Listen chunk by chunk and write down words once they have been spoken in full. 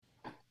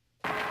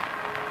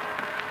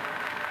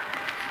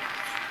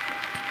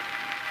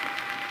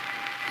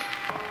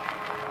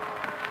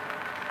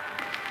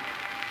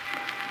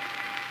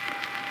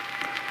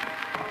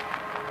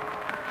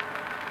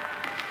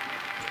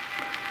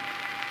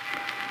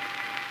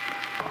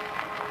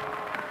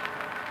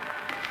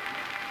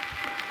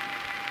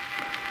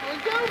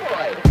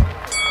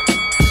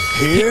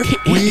Here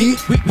we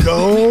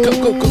go.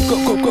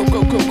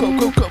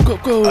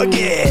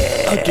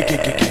 Again.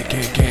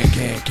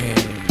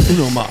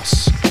 Uno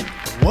mas.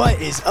 What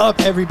is up,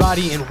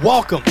 everybody, and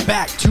welcome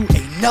back to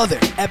another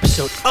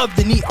episode of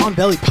the Knee on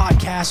Belly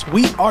podcast.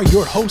 We are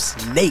your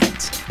hosts,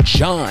 Nate,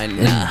 John,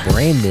 and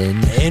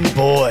Brandon, and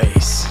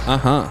boys.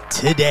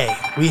 Today,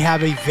 we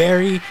have a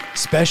very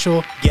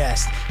special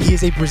guest. He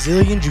is a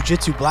Brazilian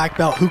Jiu-Jitsu black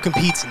belt who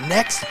competes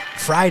next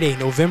Friday,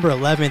 November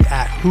 11th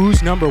at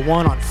Who's Number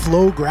One on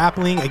Flow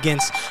Grappling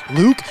against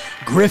Luke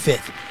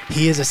Griffith.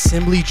 He is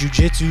Assembly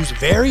Jiu-Jitsu's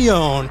very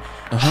own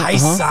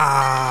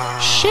Haisam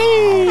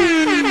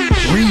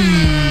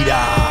Rida.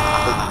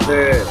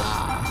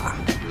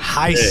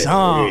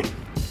 Haisam,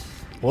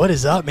 what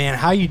is up, man?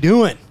 How you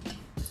doing?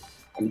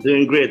 I'm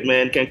doing great,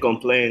 man. Can't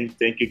complain.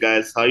 Thank you,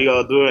 guys. How you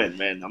all doing,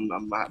 man?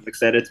 I'm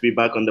excited to be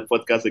back on the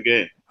podcast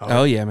again.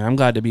 Oh yeah, man. I'm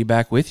glad to be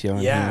back with you.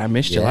 Yeah. I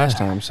missed you last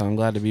time, so I'm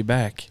glad to be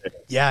back.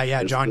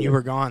 Yeah, John, you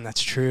were gone.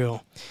 That's true.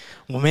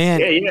 Well, man.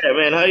 Yeah,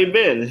 man. How you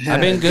been?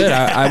 I've been good.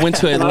 I went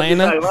to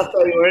Atlanta. Last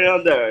time you were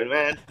out there,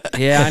 man.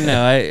 Yeah, I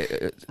know.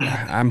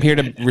 I'm here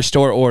to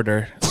restore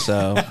order.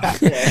 So.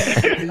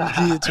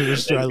 To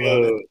restore.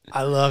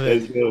 I love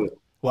it. Let's go.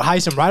 Well,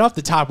 Haisam, right off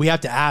the top, we have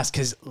to ask,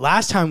 because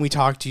last time we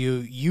talked to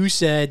you, you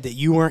said that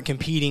you weren't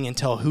competing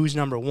until Who's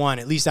Number One.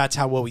 At least that's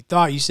what we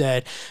thought you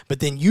said.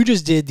 But then you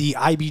just did the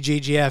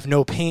IBJJF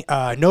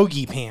no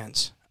gi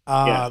pans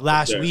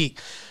last week.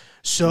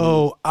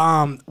 So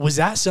was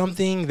that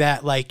something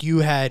that like you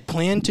had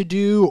planned to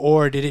do,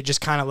 or did it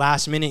just kind of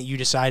last minute you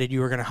decided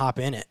you were going to hop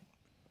in it?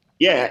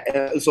 Yeah,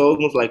 it's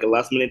almost like a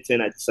last minute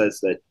thing. I just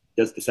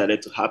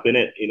decided to hop in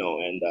it,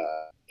 and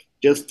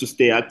just to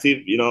stay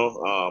active,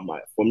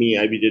 for me,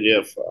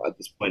 IBJJF at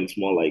this point, it's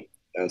more like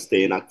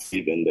staying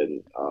active and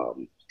then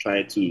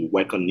trying to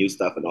work on new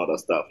stuff and all that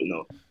stuff,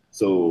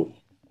 So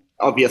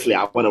obviously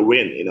I want to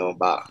win,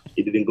 but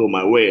it didn't go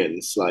my way. And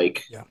it's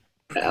like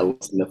I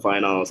lost in the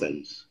finals.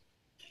 And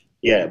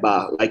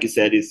but like you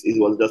said, it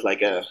was just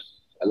like a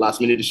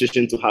last minute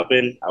decision to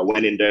happen. I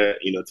went in there,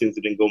 things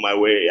didn't go my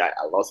way. I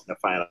lost in the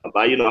final,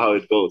 but you know how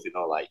it goes,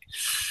 like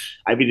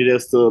IBJJF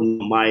is still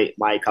my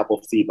cup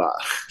of tea, but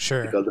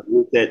sure, because the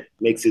rule set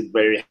makes it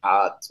very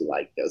hard to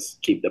like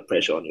just keep the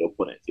pressure on your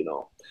opponent,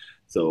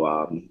 So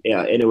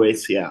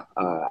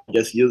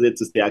just use it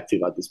to stay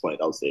active at this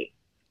point, I'll say.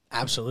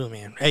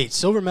 Absolutely, man. Hey,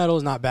 silver medal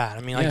is not bad. I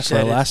mean, like you for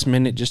said, the last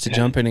minute just to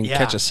jump in and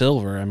catch a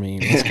silver. I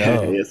mean, let's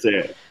go. Yes,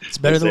 sir. It's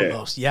better than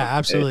most. Yeah,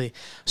 absolutely.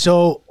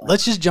 So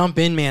let's just jump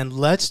in, man.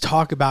 Let's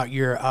talk about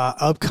your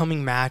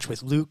upcoming match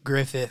with Luke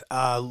Griffith.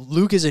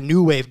 Luke is a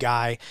new wave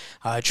guy,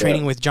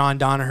 training with John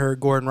Danaher,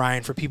 Gordon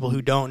Ryan, for people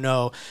who don't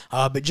know.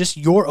 But just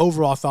your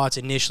overall thoughts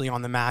initially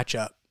on the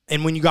matchup.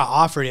 And when you got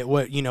offered it,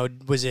 what,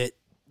 was it,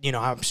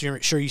 I'm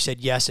sure you said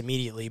yes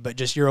immediately, but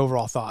just your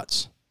overall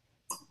thoughts.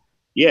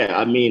 Yeah,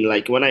 I mean,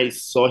 like when I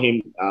saw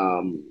him,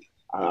 I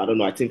don't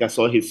know, I think I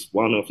saw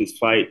one of his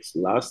fights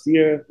last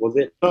year, was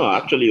it? No,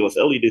 actually it was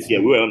early this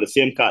year. We were on the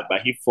same card,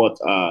 but he fought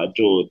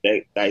Joe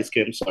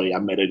Daiskin. Sorry, I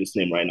murdered his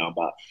name right now,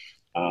 but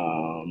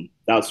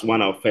that's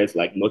when I first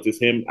noticed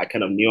him. I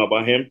kind of knew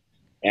about him,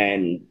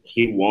 and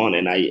he won,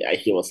 and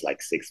he was like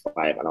 6'5",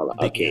 and I was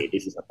like, okay,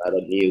 this is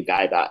another new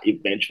guy that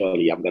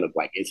eventually I'm gonna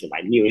against him.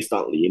 I knew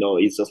instantly,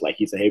 it's just like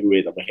he's a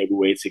heavyweight. I'm a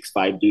heavyweight,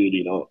 6'5"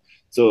 dude,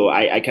 So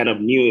I kind of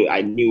knew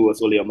it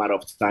was only a matter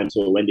of time.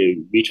 So when they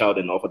reach out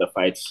and offer the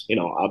fights,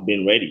 I've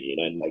been ready,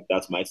 and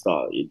that's my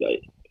style,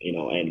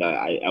 and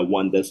I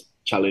want this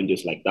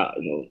challenges like that,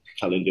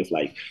 challenges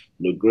like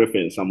Luke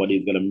Griffin, somebody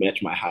is gonna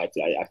match my height.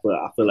 I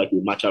feel like we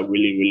match up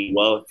really, really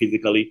well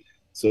physically.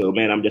 So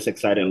man, I'm just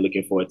excited and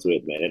looking forward to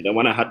it, man. And then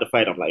when I had the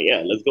fight, I'm like,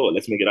 yeah, let's go,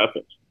 let's make it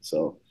happen.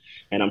 So,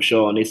 and I'm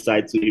sure on his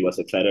side too, he was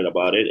excited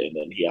about it, and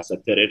then he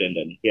accepted it, and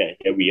then here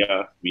we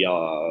are. We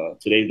are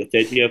today the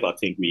 30th. I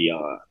think we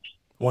are.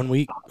 1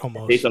 week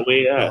almost. Days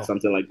away,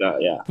 something like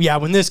that, yeah. Yeah,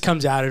 when this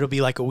comes out, it'll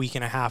be like a week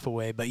and a half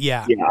away, but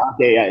yeah. Yeah,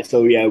 okay, yeah.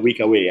 So we are a week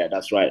away, yeah.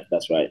 That's right.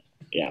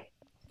 Yeah,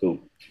 cool.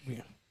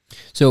 Yeah.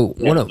 So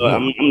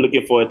I'm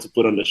looking forward to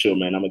put on the show,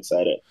 man. I'm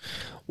excited.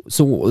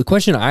 So the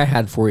question I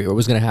had for you, or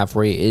was going to have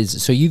for you,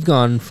 is so you had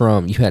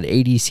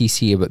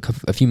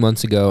ADCC a few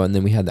months ago, and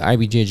then we had the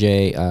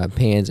IBJJ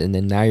pans, and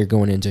then now you're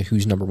going into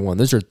Who's Number One.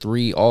 Those are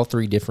all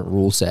three different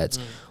rule sets.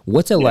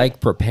 What's it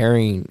like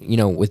preparing,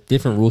 with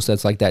different rule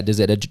sets like that? Does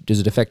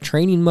it affect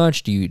training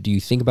much? Do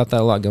you think about that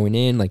a lot going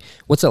in? Like,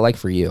 what's it like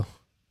for you?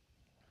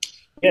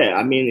 Yeah,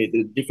 I mean,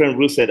 the different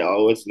rule set, I'm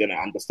always gonna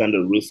understand the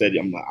rule set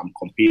I'm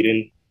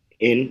competing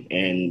in,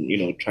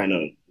 and trying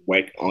to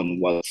work on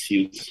what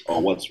suits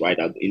or what's right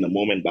in the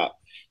moment. But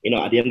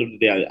at the end of the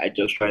day, I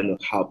just try to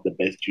have the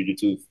best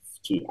jiu-jitsu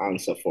to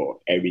answer for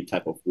every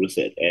type of rule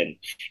set, and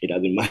it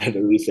doesn't matter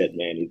the rule set,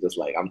 man. It's just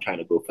like I'm trying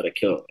to go for the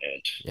kill,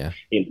 and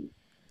it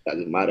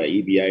doesn't matter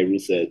EBI rule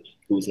set,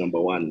 who's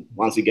number one.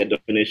 Once you get the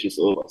finish, it's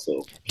over.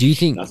 So Do you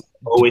think that's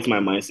always my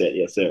mindset.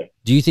 Yes, sir.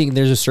 Do you think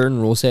there's a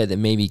certain rule set that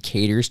maybe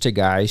caters to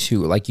guys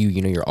who, like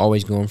you know, you're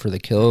always going for the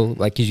kill?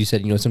 Like, as you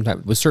said, you know,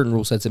 sometimes with certain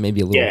rule sets, it may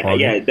be a little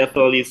harder. Yeah,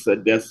 definitely. So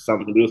there's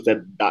some rules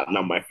that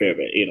not my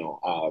favorite.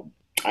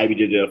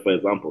 IBJJF, for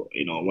example,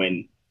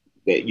 when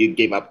you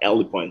gave up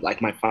early points,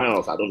 like my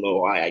finals, I don't know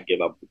why I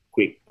gave up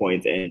quick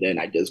points and then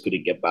I just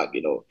couldn't get back.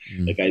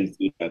 The guys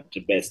do their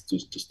best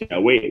to stay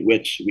away,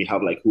 which we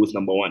have like who's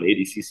number one,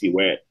 ADCC,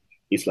 where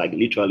it's like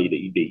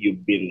literally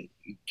you've been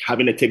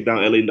having a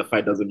takedown early in the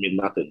fight doesn't mean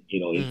nothing,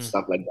 and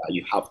stuff like that.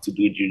 You have to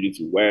do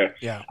jiu-jitsu where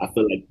I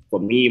feel like for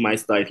me, my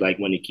style is like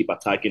when you keep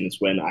attacking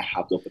is when I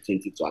have the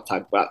opportunity to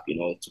attack back,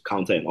 to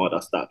counter and all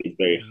that stuff. It's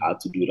very hard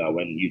to do that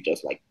when you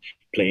just like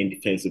playing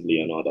defensively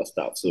and all that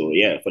stuff. So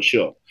yeah, for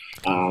sure.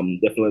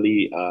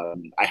 Definitely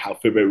I have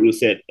favorite rule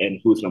set, and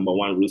who's number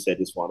one rule set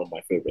is one of my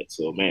favorites.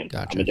 So man,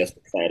 Gotcha. I'm just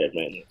excited,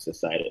 man. It's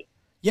excited.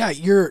 Yeah,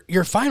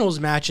 your finals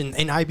match in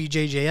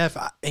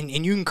IBJJF, and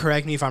you can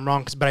correct me if I'm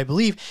wrong, but I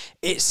believe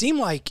it seemed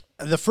like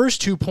the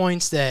first 2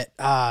 points that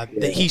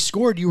he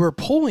scored, you were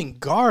pulling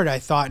guard, I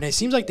thought, and it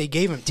seems like they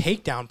gave him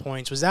takedown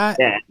points. Was that?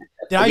 Yeah.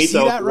 Did I see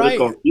that right?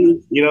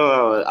 Confused.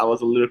 I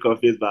was a little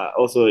confused, but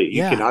also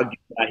you can argue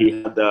that he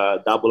had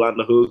the double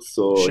underhook,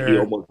 so he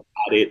almost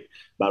had it.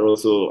 But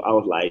also, I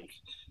was like,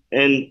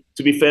 and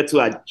to be fair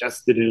too, I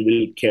just didn't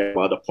really care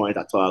about the point.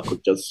 I thought I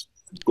could just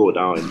go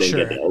down and then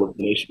get the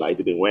elimination, but I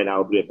didn't win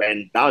out.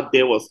 And that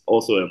day was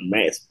also a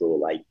mess, bro.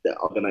 Like the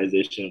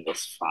organization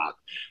was fucked.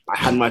 I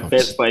had my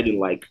first fight in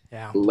like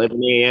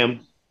 11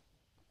 a.m.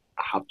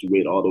 I have to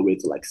wait all the way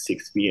to like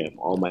 6 p.m.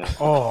 All my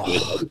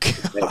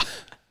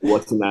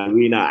was in the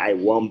arena. I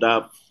warmed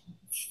up,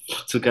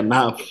 took a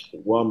nap,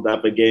 warmed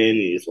up again.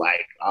 It's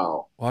like,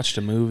 watched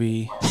a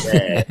movie.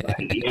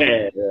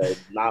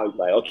 Now it's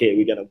like, okay,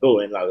 we're gonna go,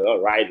 and like,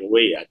 right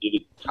away. I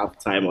didn't have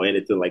time or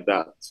anything like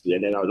that.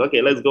 And then I was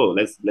okay, let's go,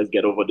 let's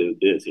get over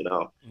this,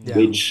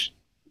 which,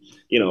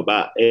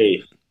 but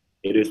hey,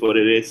 it is what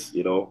it is.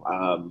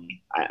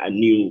 I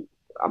knew.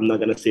 I'm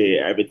not gonna say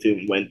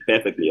everything went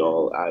perfectly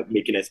or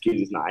making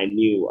excuses. Now I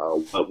knew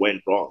what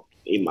went wrong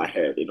in my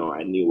head.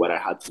 I knew what I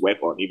had to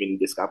work on, even in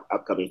this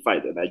upcoming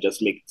fight, and I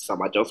just make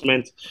some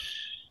adjustments.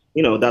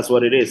 That's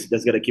what it is.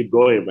 Just gotta keep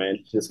going, man.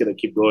 Just gotta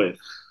keep going.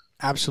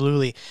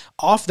 Absolutely.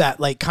 Off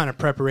that like kind of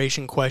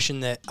preparation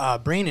question that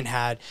Brandon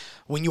had,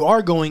 when you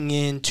are going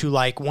into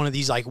like one of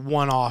these like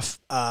one-off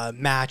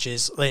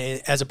matches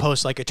as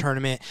opposed to like a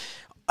tournament,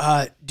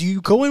 do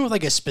you go in with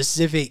like a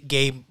specific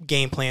game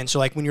plan? So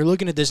like when you're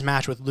looking at this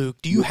match with Luke,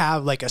 do you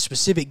have like a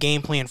specific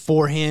game plan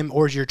for him,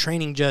 or is your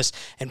training just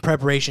and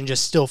preparation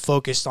just still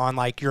focused on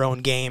like your own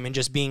game and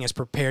just being as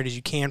prepared as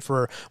you can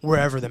for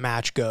wherever the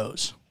match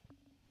goes?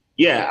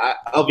 Yeah,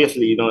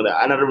 obviously, that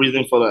another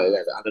reason for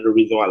another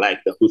reason why I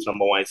like the who's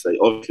number one is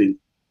obviously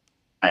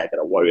I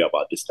gotta worry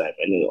about this time.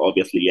 And then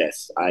obviously,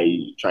 yes,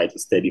 I try to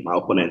study my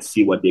opponent,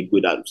 see what they're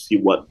good at, see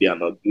what they are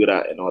not good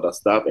at, and all that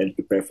stuff, and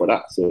prepare for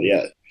that. So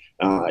yeah.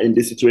 In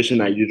this situation,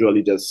 I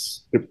usually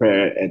just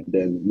prepare and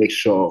then make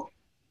sure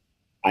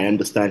I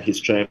understand his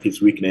strength,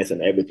 his weakness,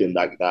 and everything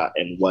like that,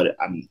 and what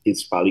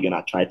he's probably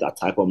gonna try to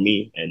attack on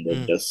me, and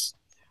then just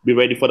be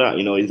ready for that.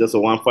 It's just a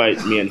one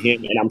fight, me and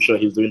him, and I'm sure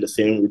he's doing the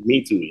same with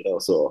me too.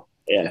 So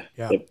yeah.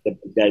 The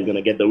guy's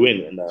gonna get the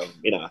win, and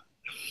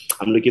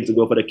I'm looking to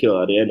go for the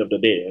kill at the end of the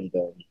day. And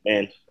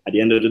man, at the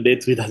end of the day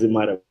too, it doesn't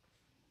matter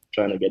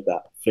trying to get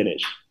that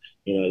finish.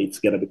 It's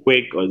gonna be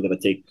quick or it's gonna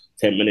take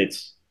 10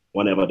 minutes.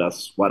 Whenever,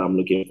 that's what I'm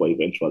looking for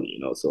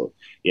eventually, So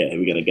yeah,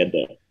 we're gonna get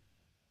there.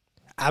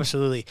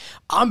 Absolutely.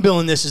 I'm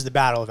billing this as the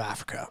Battle of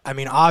Africa. I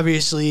mean,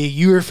 obviously,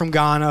 you're from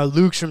Ghana,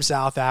 Luke's from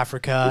South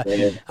Africa.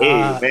 Hey,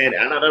 man,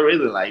 another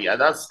reason,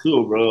 that's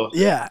cool, bro.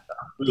 Yeah.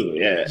 That's cool,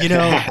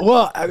 yeah.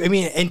 Well, I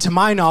mean, and to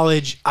my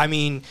knowledge,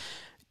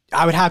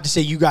 I would have to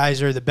say you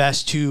guys are the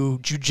best two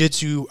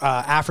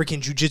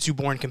African jiu-jitsu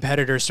born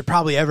competitors to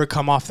probably ever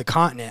come off the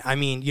continent. I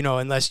mean,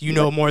 unless you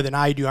know more than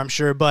I do, I'm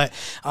sure. But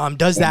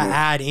does that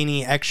add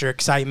any extra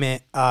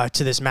excitement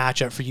to this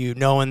matchup for you,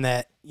 knowing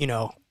that,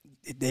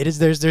 it is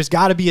there's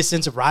got to be a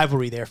sense of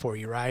rivalry there for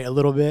you, right? A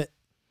little bit.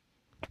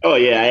 Oh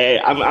yeah,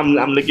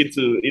 I'm looking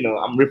to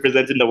I'm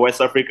representing the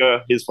West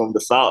Africa. He's from the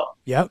South.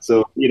 Yep.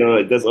 So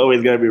there's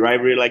always gonna be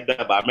rivalry like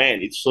that. But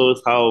man, it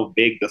shows how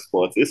big the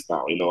sport is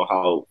now.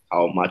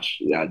 How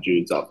much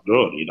Jews have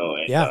grown.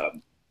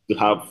 And to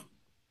have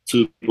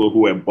two people who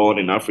were born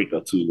in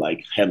Africa to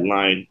like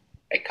headline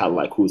a card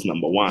like who's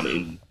number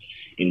one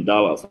in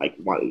Dallas, like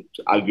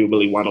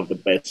arguably one of the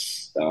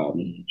best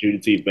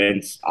jiu-jitsu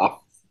events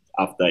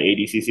after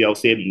ADCC, I'll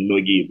say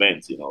Nogi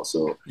events,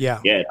 So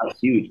yeah, that's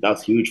huge.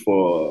 That's huge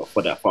for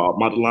our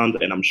motherland,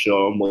 and I'm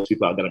sure most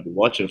people are gonna be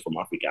watching from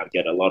Africa. I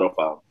get a lot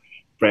of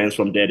friends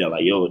from there. They're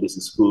like, "Yo, this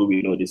is cool.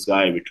 We know this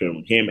guy. We train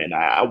with him." And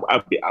I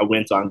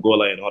went to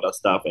Angola and all that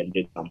stuff and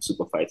did some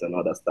super fights and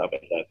all that stuff.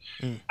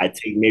 And I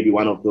think maybe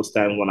one of those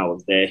times when I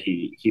was there,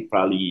 he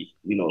probably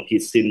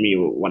he's seen me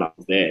when I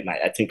was there, and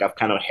I think I've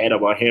kind of heard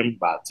about him,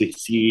 but to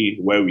see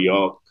where we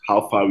are,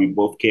 how far we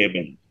both came,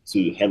 and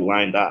to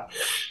headline that.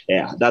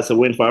 Yeah, that's a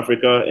win for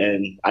Africa.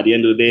 And at the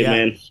end of the day,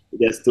 man,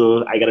 there's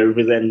still I gotta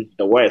represent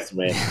the West,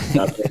 man.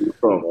 That's where we're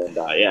from. And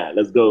yeah,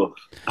 let's go.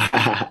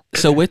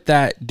 So with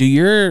that, do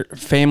your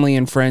family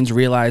and friends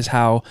realize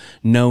how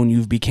known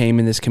you've became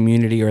in this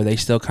community, or are they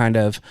still kind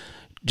of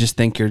just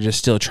think you're just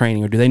still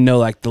training, or do they know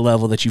like the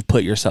level that you've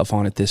put yourself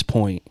on at this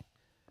point?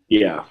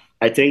 Yeah,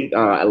 I think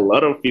a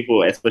lot of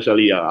people,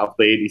 especially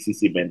after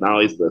ADCC, man, now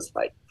it's just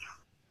like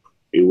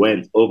it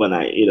went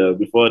overnight.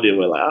 Before they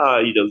were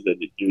like, you just the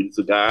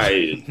jiu-jitsu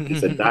guy,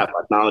 this and that.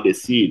 But now they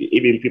see it.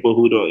 Even people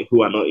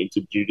who are not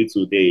into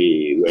jiu-jitsu,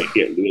 they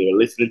were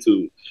listening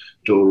to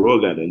Joe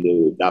Rogan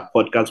and that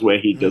podcast where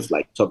he just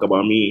like talk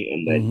about me,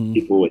 and then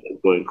people were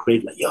just going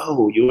crazy like,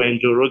 "Yo, you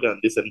and Joe Rogan,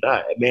 this and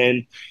that." And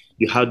man,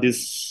 you have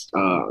this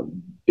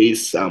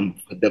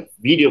the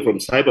video from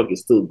Cyborg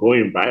is still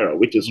going viral,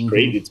 which is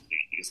crazy to me.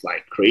 It's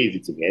like crazy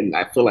to me, and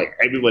I feel like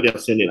everybody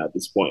has seen it at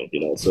this point,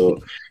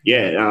 So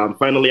yeah,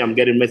 finally I'm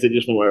getting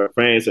messages from our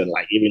friends and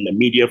like even the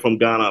media from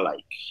Ghana,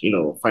 like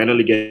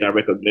finally getting that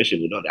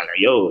recognition. They're like,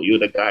 "Yo, you're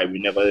the guy. We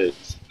never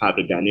had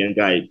a Ghanaian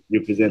guy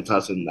represent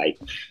us and like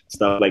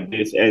stuff like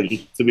this." And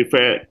to be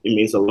fair, it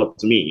means a lot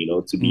to me,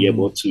 to be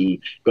able to,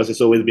 because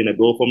it's always been a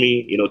goal for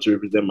me, to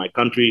represent my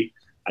country.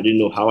 I didn't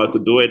know how I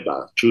could do it,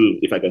 but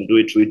if I can do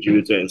it through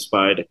jiu to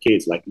inspire the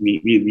kids, like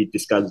we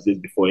discussed this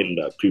before in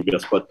the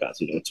previous podcast.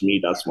 To me,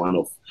 that's one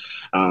of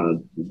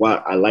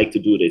what I like to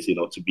do. This,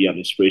 to be an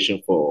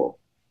inspiration for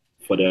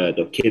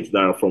the kids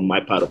that are from my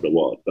part of the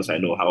world, because I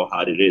know how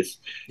hard it is.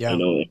 Yeah.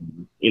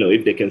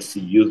 If they can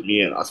see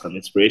me as an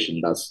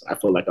inspiration, I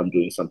feel like I'm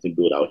doing something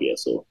good out here.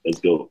 So let's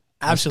go.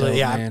 Absolutely,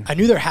 dope, yeah. man. I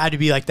knew there had to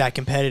be like that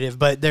competitive,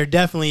 but there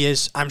definitely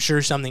is, I'm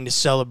sure, something to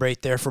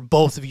celebrate there for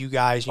both of you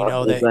guys.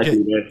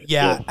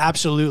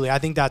 Absolutely. I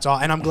think that's all,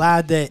 and I'm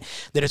glad that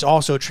it's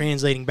also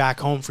translating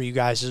back home for you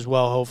guys as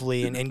well,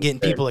 hopefully, and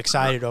getting people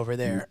excited over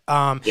there.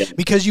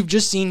 Because you've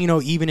just seen,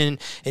 even in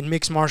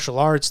mixed martial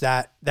arts,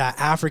 that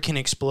African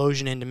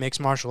explosion into mixed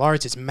martial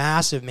arts, it's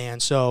massive, man.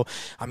 So,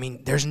 I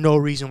mean, there's no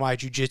reason why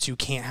jiu-jitsu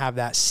can't have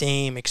that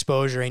same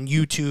exposure, and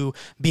you two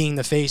being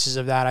the faces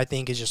of that, I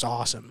think, is just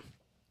awesome.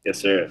 Yes,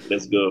 sir.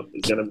 Let's go.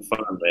 It's gonna be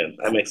fun, man.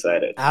 I'm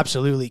excited.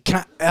 Absolutely.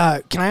 Can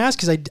I ask,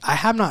 because I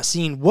have not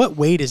seen, what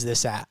weight is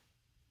this at?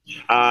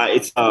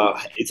 It's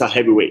a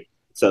heavyweight.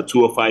 It's a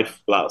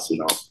 205 plus.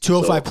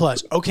 205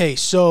 plus. Okay,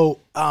 so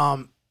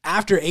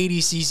after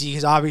ADCC,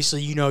 because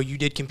obviously you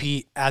did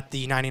compete at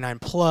the 99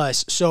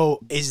 plus.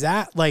 So is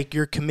that like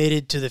you're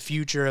committed to the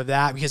future of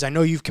that? Because I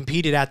know you've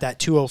competed at that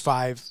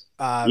 205.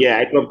 Yeah,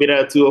 I competed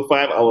at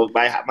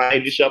 205. My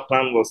initial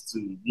plan was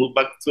to move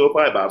back to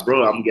 205, but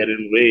bro, I'm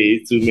getting way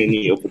too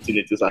many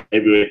opportunities at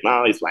heavyweight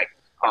now. It's like,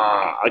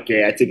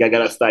 okay, I think I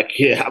gotta stuck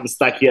here. I'm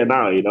stuck here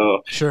now,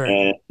 Sure.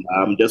 And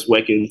I'm just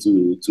working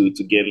to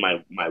get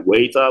my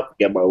weight up,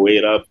 get my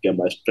weight up, get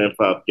my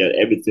strength up, get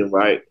everything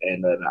right,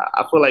 and then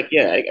I feel like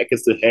I can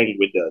still hang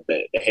with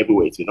the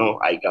heavyweights.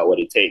 I got what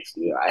it takes.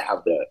 I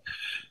have the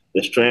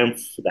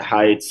strength, the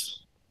height,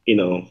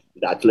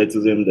 the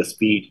athleticism, the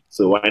speed.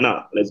 So why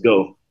not? Let's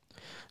go.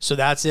 So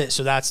that's it.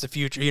 So that's the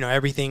future.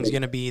 Everything's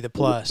going to be the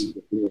plus.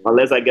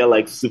 Unless I get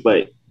like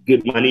super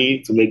good money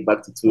to make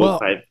back to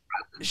 205.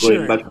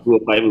 Going back to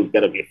 205 is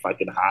going to be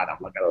fucking hard. I'm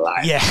not going to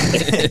lie. Yeah.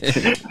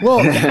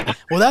 well,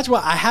 that's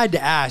what I had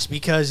to ask,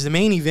 because the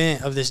main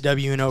event of this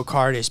WNO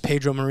card is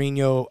Pedro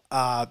Marinho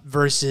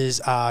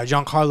versus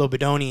Giancarlo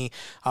Bodoni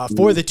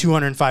for the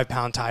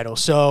 205-pound title.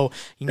 So,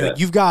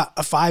 you've got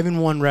a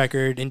 5-1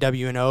 record in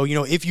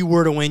WNO. If you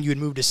were to win, you would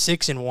move to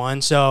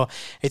 6-1. So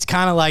it's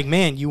kind of like,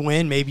 man, you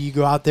win, maybe you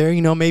go out there,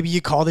 maybe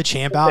you call the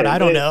champ out. I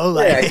don't know.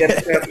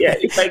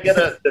 If I get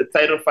the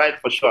title fight,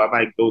 for sure, I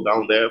might go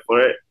down there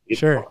for it.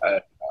 Sure.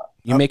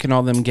 You making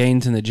all them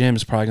gains in the gym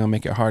is probably gonna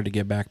make it hard to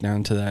get back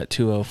down to that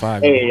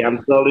 205. Hey,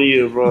 I'm telling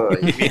you, bro.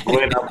 You be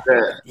going up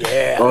there.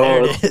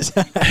 There it is.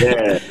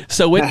 Yeah.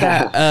 So with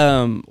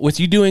that, with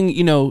you doing,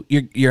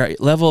 your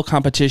level of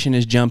competition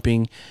is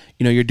jumping.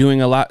 You're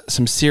doing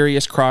some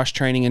serious cross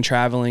training and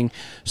traveling.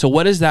 So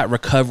what is that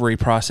recovery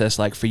process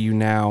like for you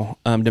now,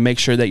 to make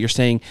sure that you're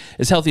staying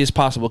as healthy as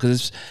possible?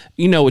 Because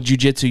with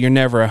jiu-jitsu, you're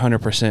never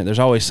 100%. There's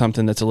always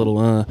something that's a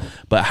little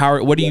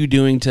But what are you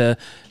doing to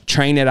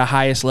train at a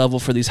highest level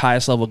for these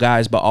highest level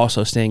guys, but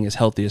also staying as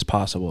healthy as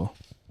possible?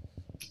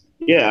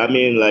 Yeah, I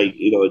mean, like,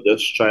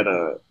 just trying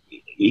to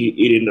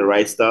eating the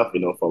right stuff,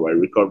 for my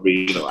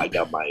recovery. I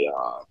got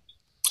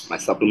my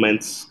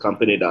supplements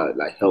company that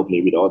like helped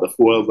me with all the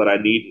fuels that I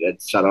need.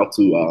 And shout out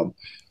to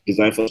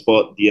Design for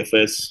Sport,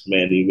 DFS,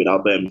 man.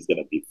 Without them, it's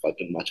gonna be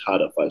fucking much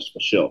harder for us,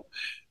 for sure.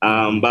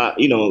 But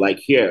like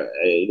here,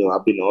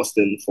 I've been in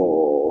Austin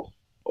for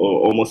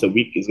almost a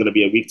week. It's gonna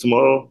be a week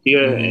tomorrow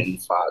here, and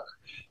fuck,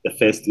 the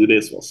first 2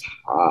 days was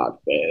hard,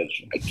 man.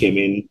 I came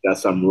in, got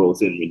some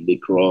rolls in with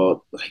Nick Rod,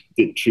 like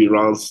did 3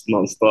 rounds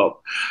nonstop.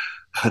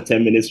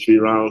 10 minutes, 3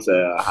 rounds,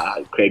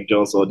 Craig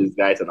Jones, all these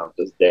guys, and I'm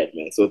just dead,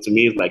 man. So to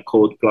me, it's like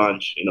cold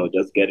plunge,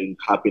 just getting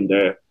hop in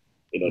there,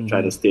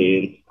 trying to stay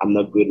in. I'm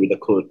not good with the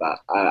cold, but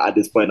at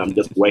this point, I'm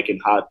just working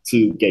hard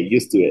to get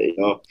used to it.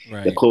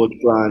 Right. The cold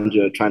plunge,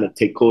 trying to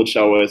take cold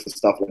showers and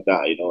stuff like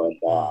that. And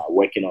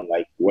working on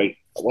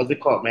what's it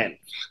called, man?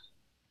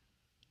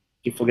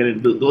 You forget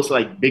it. Those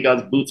like big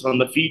ass boots on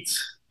the feet.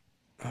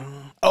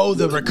 Oh,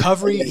 the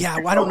recovery. Yeah,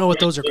 well, I don't know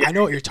what those are. I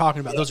know what you're talking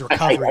about. Those are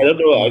recovery. I don't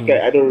know. Okay,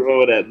 I don't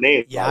remember that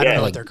name. Yeah, I don't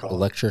know like what they're called.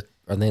 Electric?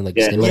 Are they like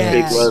Yeah,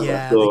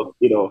 stimulators? so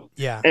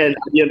Yeah. And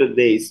at the end of the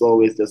day, it's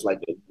always just like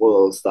the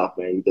world stuff,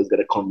 man. You just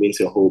gotta convince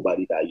your whole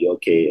body that you're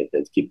okay and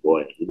then keep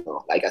going.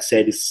 Like I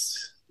said,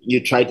 you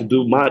try to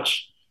do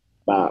much,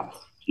 but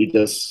you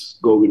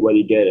just go with what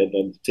you get and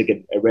then take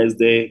a rest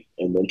day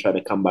and then try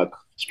to come back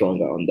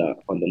stronger on the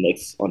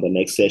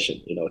next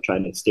session.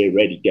 Trying to stay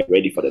ready, get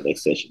ready for the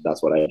next session.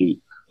 That's what I do.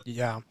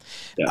 Yeah.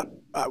 Yeah.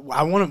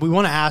 We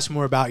want to ask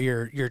more about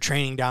your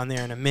training down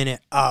there in a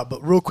minute. But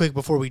real quick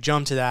before we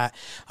jump to that,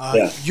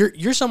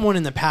 you're someone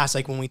in the past,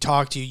 like when we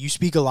talk to you, you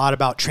speak a lot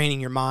about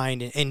training your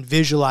mind and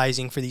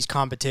visualizing for these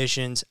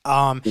competitions.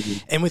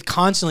 And with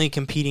constantly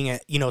competing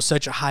at,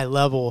 such a high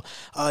level,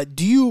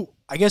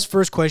 I guess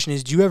first question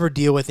is, do you ever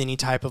deal with any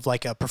type of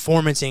like a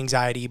performance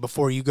anxiety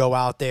before you go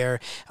out there?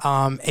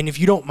 And if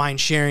you don't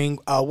mind sharing,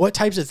 what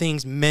types of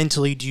things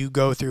mentally do you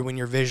go through when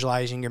you're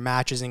visualizing your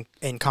matches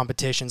and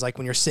competitions? Like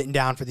when you're sitting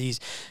down for these,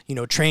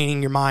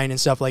 training your mind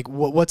and stuff, like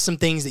what's some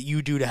things that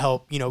you do to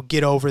help,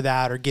 get over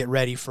that or get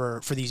ready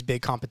for these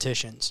big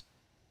competitions?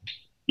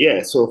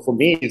 Yeah, so for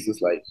me, it's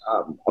just like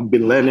I've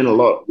been learning a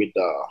lot with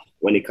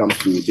when it comes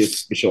to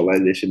this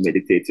visualization,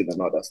 meditating,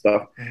 and all that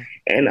stuff. Mm-hmm.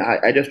 And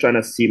I just trying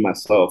to see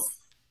myself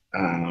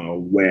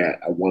where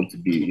I want to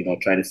be,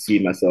 trying to see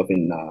myself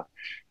in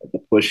the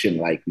pushing,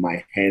 like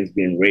my hands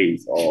being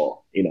raised,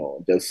 or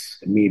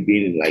just me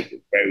being in like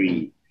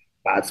very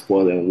bad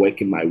spot and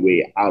working my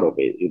way out of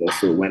it.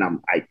 So when I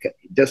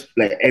just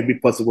like every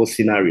possible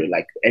scenario,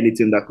 like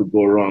anything that could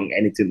go wrong,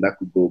 anything that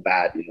could go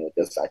bad,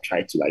 just I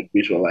try to like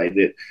visualize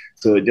it.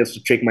 So just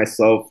to trick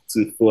myself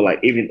to feel like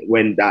even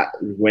when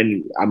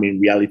I'm in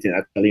reality and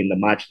actually in the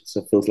match,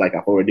 so it feels like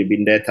I've already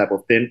been there type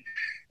of thing.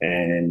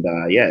 And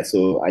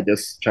so I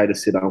just try to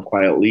sit down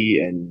quietly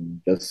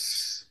and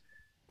just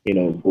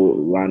go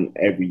run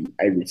every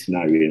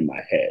scenario in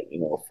my head,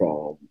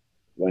 from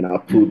when I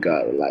pull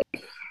guard, like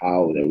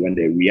when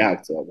they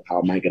react, how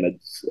am I gonna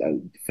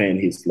defend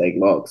his leg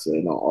locks,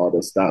 all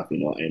the stuff,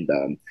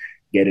 and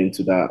get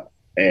into that,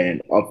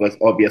 and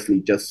obviously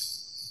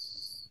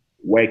just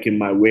working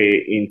my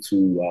way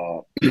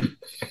into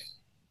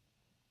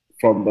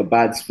from the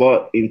bad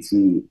spot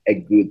into a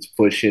good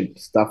pushing,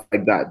 stuff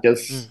like that.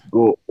 Just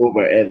go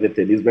over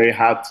everything. It's very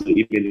hard to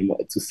even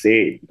to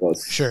say it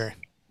because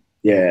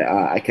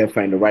I can't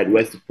find the right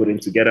words to put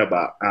it together,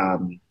 but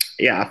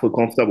I feel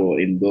comfortable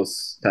in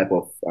those type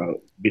of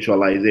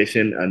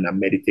visualization, and I'm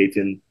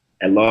meditating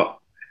a lot,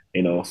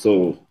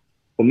 so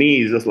for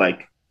me, it's just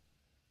like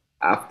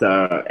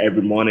after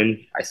every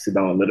morning, I sit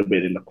down a little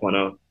bit in the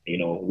corner,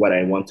 what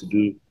I want to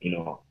do,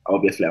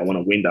 obviously I want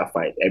to win that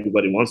fight.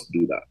 Everybody wants to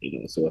do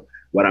that, so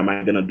what am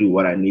I going to do?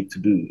 What I need to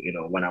do,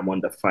 when I'm on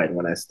the fight,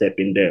 when I step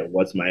in there,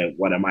 what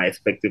am I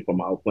expecting from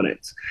my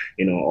opponents?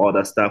 All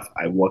that stuff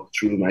I work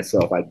through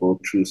myself. I go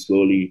through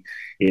slowly,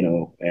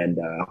 and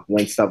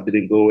when stuff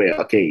didn't go away,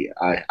 okay,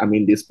 I'm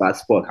in this bad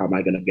spot. How am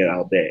I going to get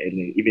out there?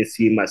 And even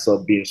seeing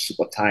myself being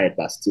super tired,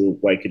 but still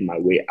working my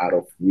way out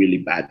of really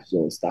bad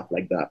zone, stuff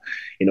like that,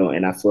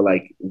 and I feel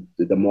like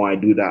the more I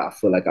do that, I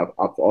feel like I've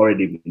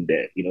already been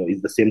there.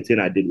 It's the same thing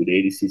I did with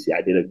ADCC.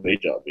 I did a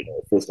great job. It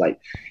feels like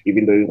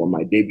even though on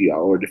my debut,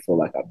 I already feel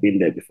like I've been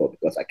there before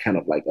because I kind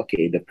of like,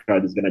 okay, the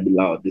crowd is going to be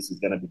loud. This is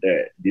going to be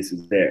there. This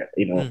is there,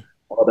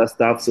 all that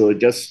stuff. So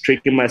just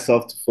tricking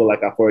myself to feel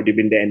like I've already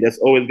been there. And there's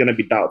always going to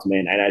be doubts,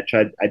 man. And I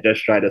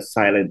just try to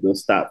silence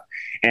those stuff.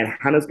 And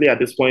honestly, at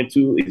this point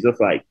too, it's just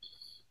like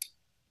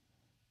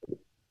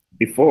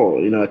before,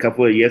 a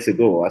couple of years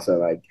ago, I was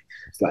like,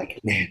 it's like,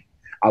 man,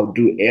 I'll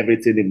do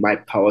everything in my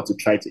power to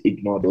try to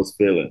ignore those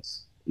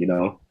feelings,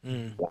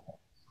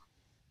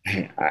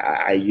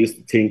 I used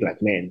to think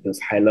like, man, those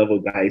high level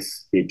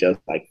guys, they just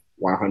like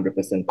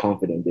 100%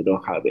 confident. They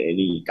don't have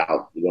any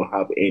doubt. They don't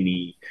have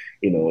any,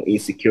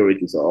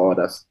 insecurities or all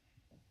that.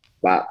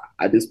 But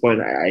at this point,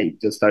 I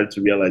just started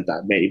to realize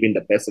that, man, even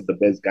the best of the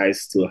best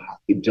guys still have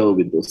to deal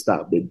with those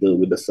stuff. They deal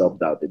with the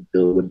self-doubt. They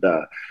deal with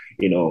the,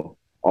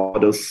 all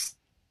those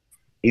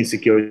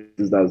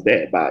insecurities that's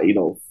there. But,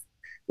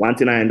 one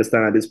thing I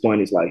understand at this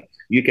point is like,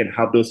 you can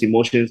have those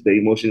emotions. The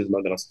emotion is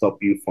not going to stop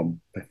you from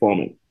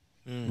performing.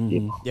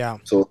 Mm-hmm. Yeah.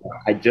 So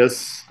I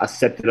just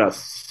accepted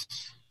as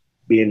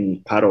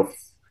being part of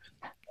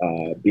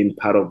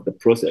the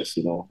process.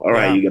 All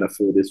right, you're gonna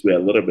feel this way a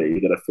little bit.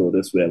 You're gonna feel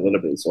this way a little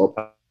bit. It's all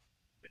part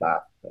of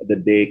that. The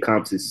day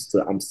comes,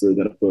 I'm still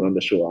gonna put on the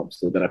show. I'm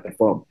still gonna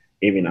perform,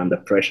 even under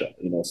pressure.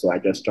 So I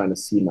just trying to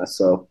see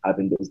myself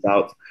having those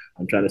doubts.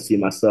 I'm trying to see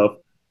myself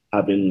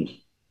having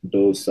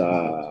those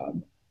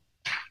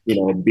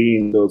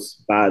being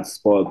those bad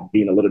spots,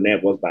 being a little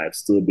nervous, but I've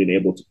still been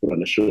able to put on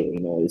the show.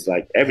 It's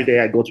like every day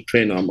I go to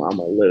train, I'm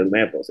a little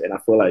nervous, and I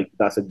feel like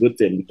that's a good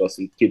thing because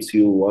it keeps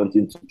you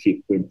wanting to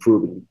keep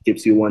improving, it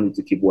keeps you wanting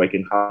to keep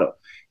working harder.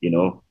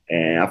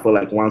 And I feel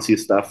like once you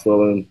start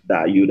feeling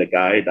that you're the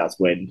guy, that's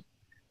when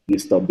you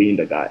stop being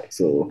the guy.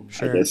 So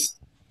Sure.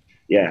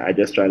 I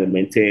just try to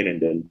maintain and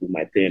then do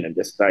my thing and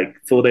just like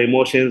feel the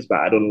emotions, but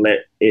I don't let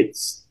it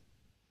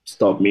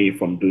stop me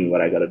from doing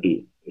what I gotta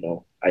do.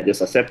 I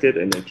just accept it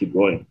and then keep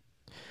going.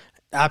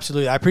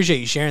 Absolutely. I appreciate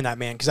you sharing that,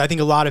 man, because I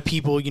think a lot of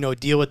people,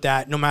 deal with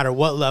that no matter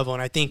what level.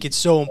 And I think it's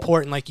so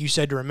important, like you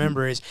said, to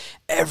remember is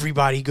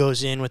everybody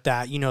goes in with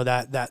that,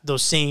 that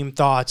those same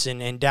thoughts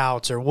and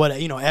doubts or what,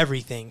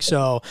 everything.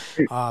 So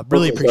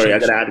really appreciate Sorry, I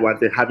got to add one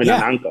thing. Having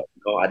an anchor,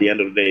 at the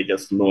end of the day,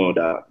 just know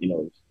that,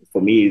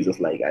 for me, it's just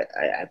like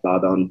I bow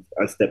down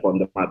and step on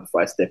the mat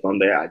before I step on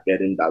there. I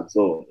get in that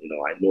zone.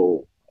 I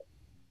know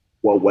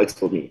what works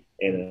for me.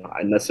 And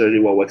necessarily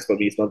what works for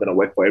me is not going to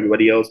work for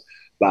everybody else.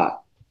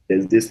 But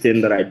there's this thing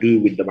that I do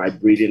with my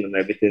breathing and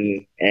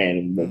everything.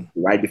 And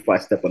right before I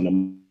step on the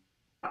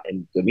mat,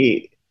 and to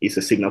me, it's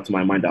a signal to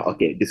my mind that,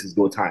 okay, this is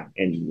go time.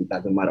 And it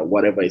doesn't matter.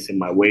 Whatever is in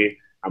my way,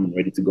 I'm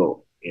ready to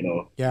go.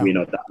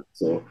 That.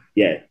 So,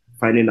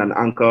 finding an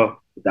anchor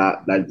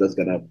that's just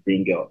going to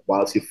bring you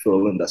whilst you're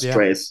feeling the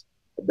stress,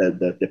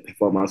 the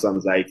performance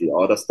anxiety,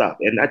 all the stuff.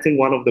 And I think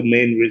one of the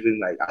main reasons,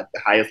 like at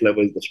the highest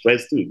level, is the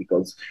stress too,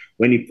 because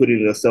when you put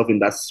yourself in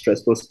that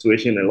stressful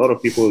situation, a lot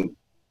of people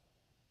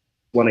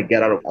want to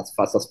get out of as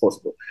fast as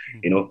possible,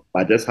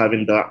 by just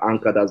having the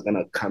anchor that's going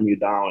to calm you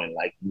down and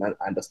like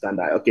understand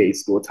that, okay,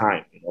 it's go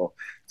time,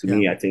 to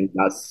me, I think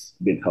that's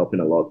been helping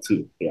a lot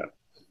too. Yeah.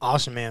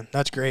 Awesome, man.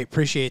 That's great.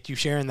 Appreciate you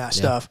sharing that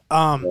stuff.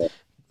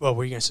 Well,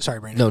 were you going to say,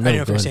 sorry, Brandon. No, I didn't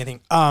know if you were going to say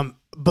anything.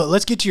 But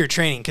let's get to your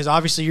training, because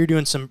obviously you're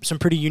doing some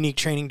pretty unique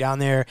training down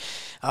there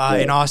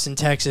in Austin,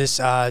 Texas.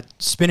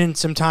 Spending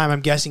some time,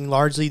 I'm guessing,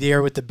 largely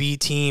there with the B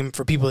team.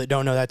 For people that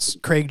don't know, that's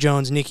Craig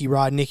Jones, Nicky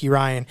Rod, Nicky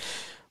Ryan.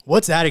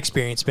 What's that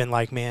experience been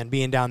like, man,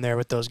 being down there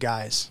with those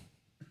guys?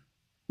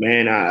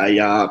 Man,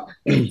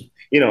 heading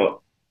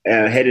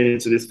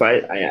into this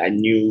fight, I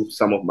knew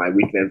some of my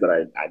weaknesses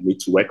that I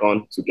need to work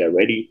on to get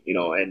ready,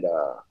 and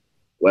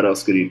what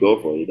else could you go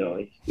for?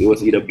 It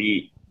was either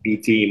B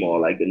team or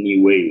like the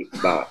new wave,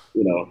 but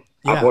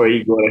I've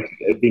already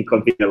been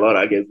competing a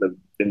lot against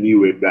the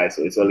new wave guys,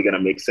 so it's only gonna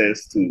make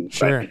sense to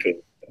try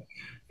to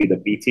be the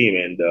B team.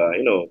 And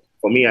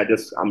for me,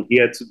 I'm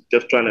here to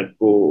just trying to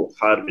go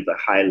hard with the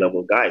high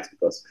level guys,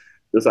 because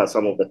those are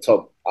some of the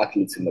top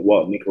athletes in the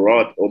world. Nick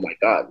Rod, oh my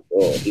God,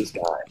 this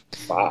guy,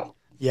 wow,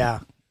 yeah,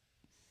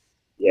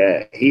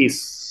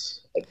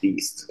 he's a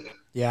beast.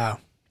 Yeah,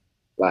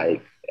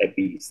 like a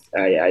beast.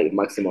 I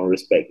maximum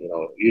respect.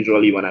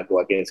 Usually when I go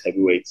against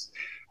heavyweights,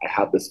 I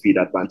have the speed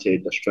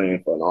advantage, the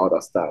strength, and all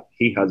that stuff.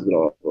 He has it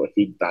all, but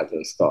he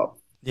doesn't stop.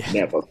 Yeah.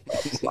 Never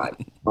stops, like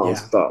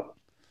non-stop.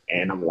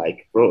 And I'm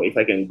like, bro, if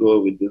I can go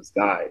with this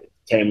guy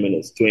 10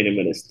 minutes, 20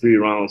 minutes, 3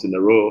 rounds in a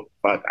row,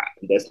 fuck,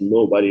 there's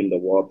nobody in the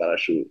world that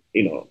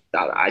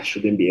I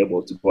shouldn't be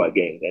able to go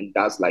against. And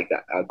that's like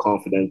that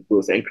confidence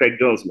boost. And Craig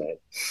Jones, man.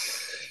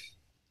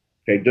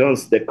 Craig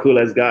Jones, the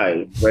coolest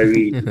guy,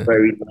 very,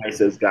 very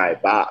nicest guy.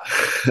 But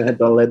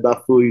don't let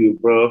that fool you,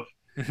 bro.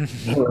 Don't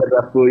let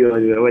that fool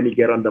you. When you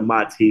get on the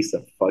mat, he's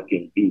a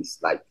fucking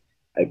beast, like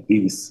a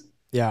beast.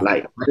 Yeah.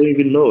 Like, I don't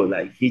even know.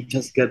 Like, he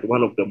just got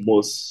one of the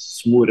most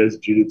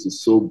smoothest jiu-jitsu,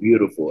 so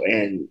beautiful.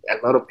 And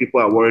a lot of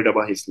people are worried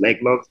about his leg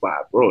locks,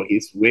 but bro,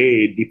 he's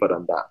way deeper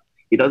than that.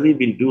 He doesn't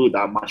even do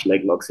that much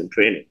leg locks in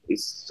training.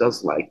 It's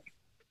just like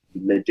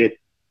legit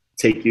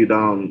take you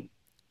down,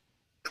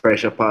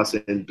 pressure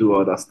passing, and do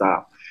all that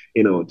stuff,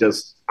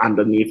 just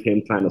underneath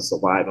him trying to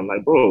survive. I'm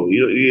like, bro,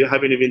 you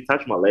haven't even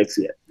touched my legs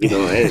yet,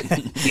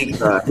 and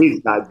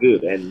he's not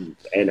good. And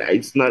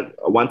it's not,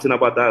 one thing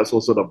about that is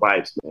also the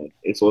vibes, man.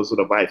 It's also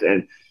the vibes.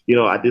 And,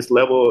 at this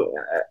level,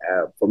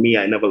 for me,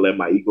 I never let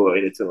my ego or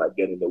anything like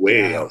get in the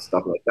way or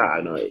stuff like that.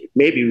 I know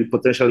maybe we're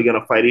potentially going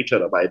to fight each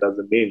other, but it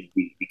doesn't mean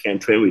we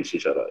can't train with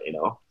each other,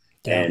 Yeah.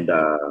 And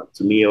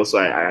to me also,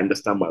 I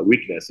understand my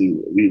weakness,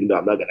 even though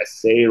I'm not gonna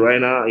say it right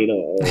now,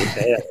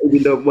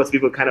 even though most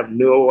people kind of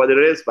know what it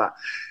is, but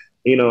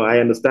I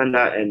understand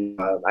that, and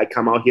I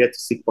come out here to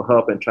seek for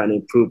help and trying to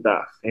improve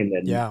that, and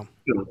then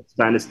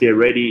trying to stay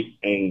ready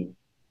and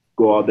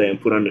go out there and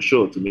put on the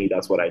show. To me,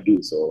 that's what I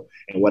do. So,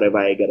 and whatever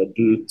I gotta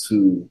do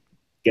to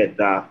get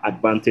that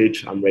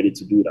advantage, I'm ready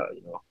to do that.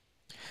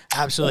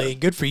 Absolutely.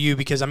 Good for you,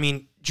 because I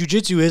mean,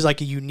 jiu-jitsu is like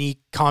a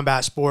unique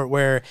combat sport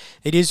where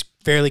it is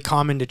fairly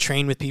common to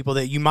train with people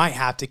that you might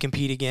have to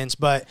compete against,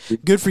 but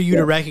good for you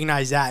to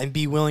recognize that and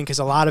be willing, because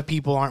a lot of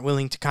people aren't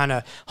willing to kind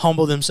of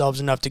humble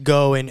themselves enough to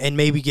go and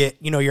maybe get,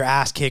 your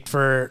ass kicked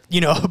for,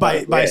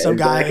 by some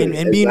guy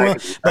and being,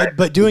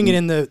 but doing it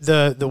in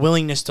the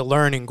willingness to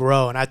learn and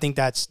grow. And I think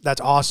that's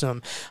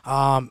awesome.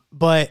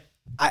 But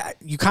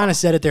you kind of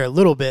said it there a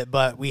little bit,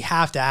 but we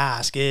have to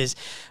ask is,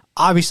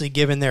 obviously,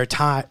 given their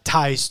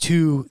ties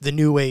to the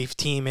New Wave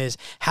team,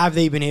 have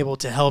they been able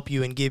to help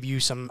you and give you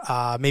some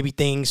maybe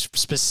things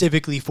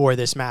specifically for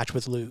this match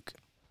with Luke?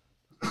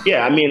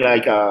 Yeah, I mean,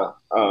 like,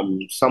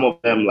 some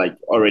of them like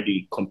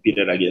already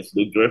competed against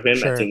Luke Griffin. I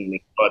Sure. think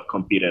Nick Prod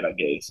competed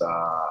against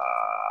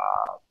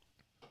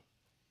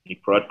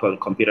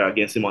competed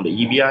against him on the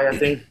EBI. I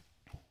think.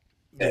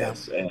 Yeah.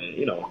 Yes, and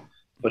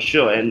for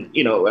sure, and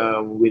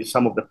with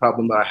some of the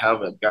problems I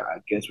have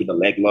against with the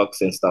leg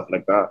locks and stuff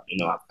like that,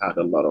 I've had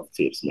a lot of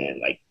tips, man.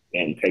 Like,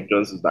 man, Craig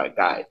Jones is that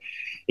guy.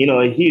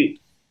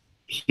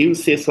 He'll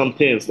say some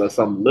things, like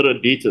some little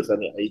details,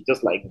 and he's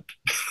just like,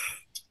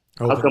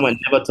 how Open come I up.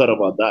 never thought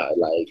about that?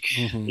 Like,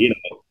 Mm-hmm.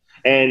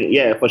 and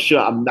yeah, for sure,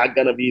 I'm not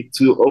gonna be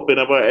too open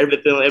about Sure.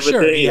 everything.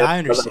 Yeah,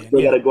 I Because I'm understand. still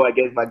Yeah. gonna go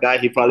against my guy.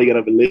 He probably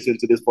gonna be listening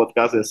to this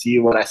podcast and see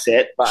what I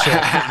said. But Sure.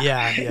 Yeah.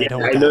 Yeah. yeah,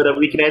 Don't I with know that. the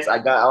weakness. I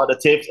got all the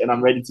tips, and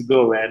I'm ready to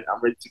go, man.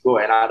 I'm ready to go,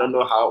 and I don't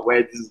know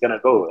where this is gonna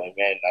go. And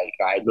man, like,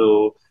 I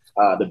know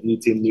the blue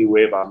team New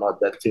Wave are not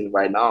that team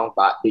right now,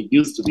 but they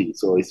used to be.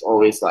 So it's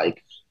always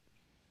like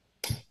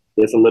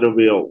there's a little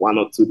bit of one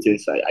or two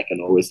things I can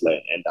always learn,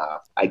 and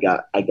I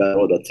got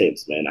all the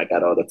tips, man. I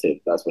got all the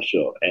tips, that's for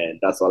sure, and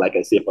that's all I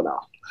can say for now.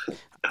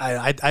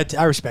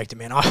 I respect it,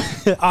 man.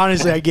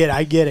 Honestly, I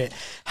get it.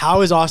 How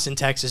has Austin,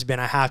 Texas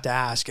been? I have to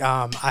ask.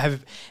 I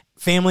have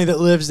family that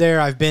lives there.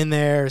 I've been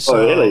there, Oh,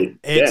 so really?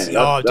 it's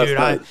Yeah, that's dude.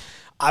 nice.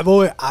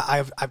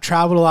 I've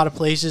traveled a lot of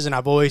places, and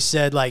I've always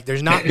said like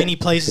there's not many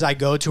places I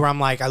go to where I'm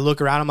like I look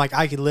around, I'm like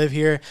I could live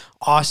here.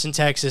 Austin,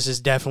 Texas is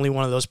definitely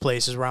one of those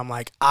places where I'm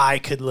like I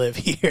could live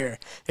here.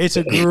 It's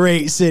a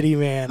great city,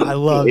 man. I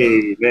love it.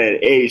 Hey, man.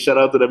 Hey, shout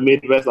out to the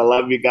Midwest. I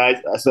love you guys.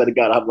 I swear to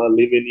God, I'm not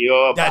leaving New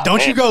York. Yeah, But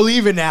don't you man, go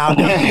leaving now.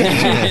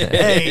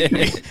 Hey,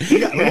 we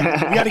got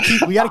to I'm not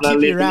keep you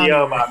leaving around New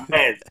York, here. but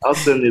man,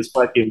 Austin is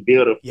fucking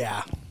beautiful.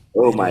 Yeah,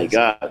 Oh it my is.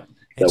 God.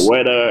 The It's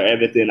weather,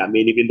 everything. I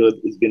mean, even though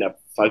it's been a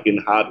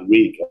fucking hard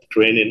week of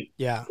training,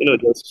 yeah,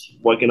 just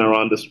walking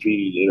around the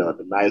street,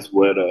 the nice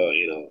weather,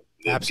 the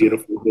absolutely.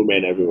 beautiful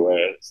women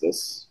everywhere. It's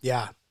just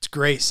Yeah, it's a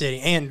great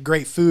city and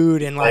great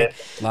food and man, like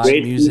Live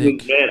great food,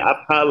 music. man.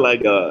 I've had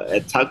like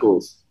a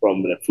tacos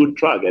from the food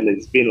truck, and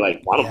it's been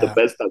like one of the yeah,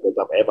 best tacos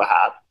I've ever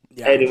had.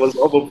 yeah, And it was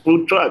off a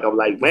food truck. I'm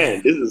like, man,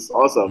 man. this is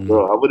awesome, Mm.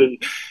 bro. I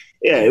wouldn't.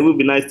 Yeah, it And would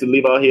be nice to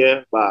live out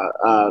here, but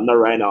not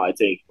right now, I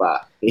think.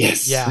 But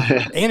yes,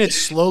 yeah, and it's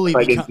slowly if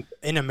I can. become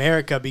in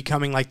America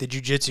becoming like the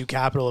jujitsu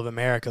capital of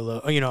America.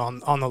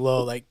 On the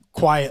low, like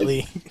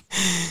quietly.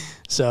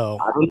 So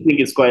I don't think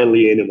it's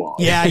quietly anymore.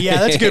 yeah,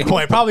 that's a good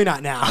point. Probably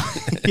not now.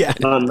 Yeah,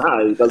 No,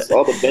 no, because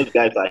all the best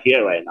guys are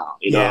here right now.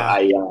 yeah,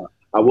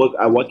 I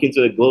walk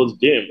into the Gold's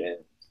Gym, and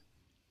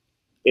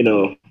you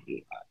know,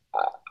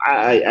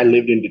 I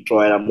lived in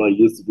Detroit. I'm not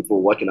used to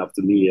people walking up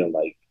to me and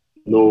like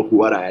know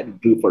what I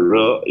do for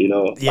real.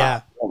 But yeah,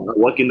 I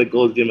walk in the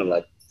Gold's Gym and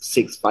like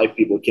five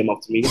people came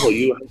up to me. Oh,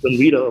 you Hanson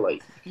Rita?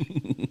 Like,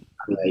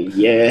 I'm like,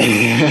 yeah.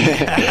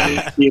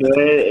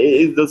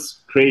 It's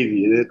just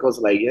crazy. Because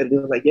like, yeah, they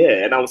were like,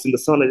 yeah. And I was in the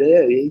sun, and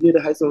yeah, you did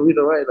a Hanson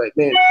Rita, right? Like,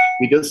 man,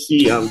 we just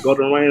see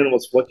Gordon Ryan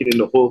was working in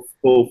the whole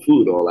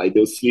food, or like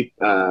they'll see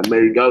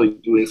Mary Galley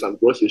doing some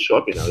grocery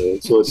shopping.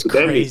 So it's to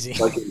them, it's crazy.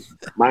 fucking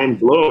mind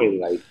blowing.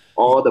 Like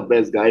all the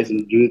best guys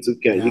in jiu-jitsu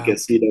you Yeah, can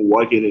see them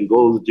working in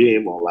Gold's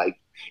Gym or like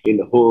in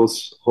the Whole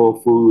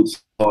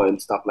Foods store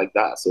and stuff like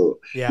that. So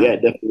yeah, yeah,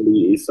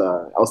 definitely, it's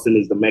Austin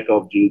is the mecca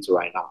of jiu-jitsu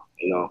right now.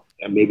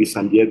 And maybe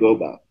San Diego,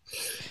 but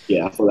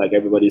yeah, I feel like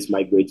everybody's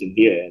migrating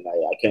here, and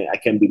I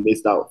can't be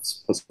missed out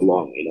for so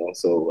long.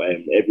 So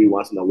every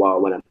once in a while,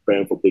 when I'm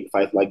preparing for big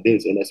fights like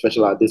this, and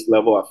especially at this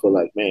level, I feel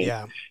like, man,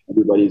 yeah,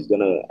 everybody's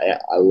gonna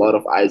a lot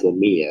of eyes on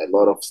me, a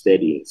lot of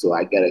studying. So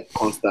I gotta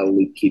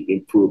constantly keep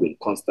improving,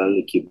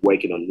 constantly keep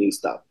working on new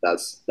stuff.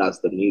 That's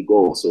the new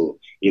goal. So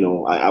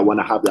I want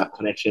to have that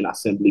connection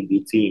assembly B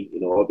team.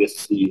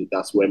 Obviously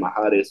that's where my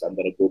heart is. I'm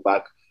gonna go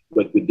back,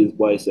 work with these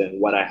boys, and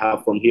what I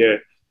have from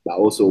here. But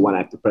also when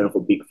I'm preparing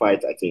for big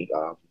fights, I think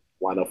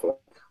one of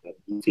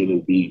the team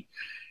will be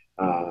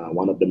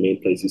one of the main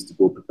places to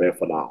go prepare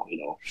for now. And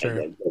sure.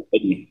 then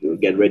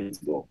get ready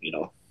to go.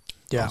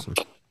 Yeah. Awesome.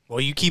 Well,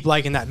 you keep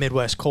liking that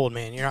Midwest cold,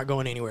 man. You're not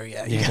going anywhere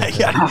yet. You Yeah.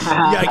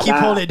 gotta keep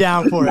holding it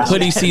down for us.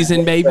 Hoodie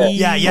season, baby.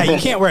 Yeah, you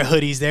can't wear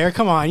hoodies there.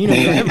 Come on,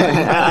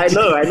 I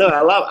know.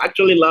 I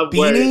actually love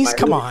wearing Beanies? my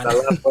Come hoodies. on. I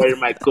love wearing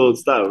my cool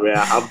stuff. Man.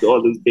 I have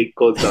all these big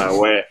coats that I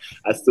wear.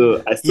 I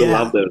still Yeah.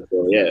 love them.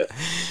 So yeah.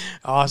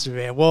 Awesome,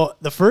 man. Well,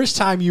 the first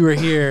time you were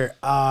here,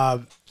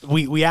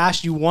 we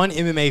asked you one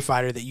MMA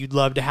fighter that you'd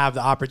love to have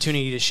the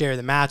opportunity to share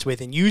the match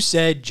with, and you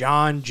said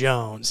John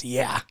Jones.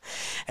 Yeah.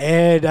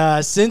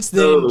 And since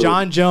then, Oh.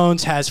 John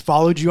Jones has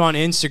followed you on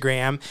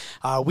Instagram.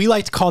 We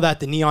like to call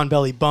that the neon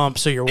belly bump,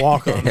 so you're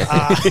welcome.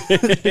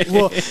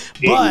 Well, That's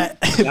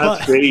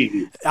but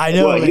crazy. I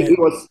know, Well, man. it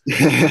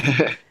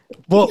was.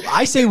 Well,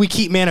 I say we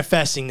keep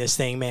manifesting this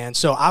thing, man.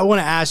 So I want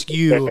to ask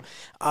you,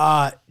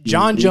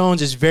 John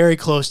Jones is very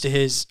close to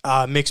his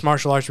mixed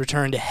martial arts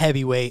return to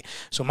heavyweight.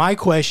 So my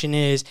question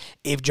is,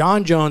 if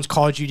John Jones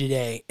called you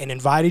today and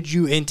invited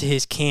you into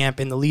his camp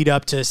in the lead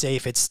up to, say,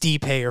 if it's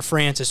Stipe or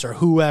Francis or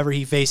whoever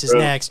he faces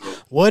next,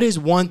 what is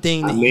one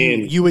thing that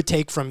you would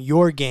take from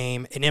your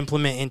game and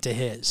implement into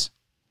his?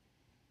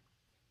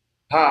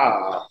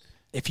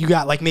 if you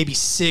got like maybe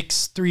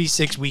 6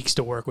 weeks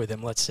to work with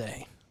him, let's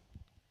say.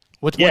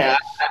 Yeah,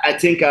 I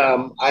think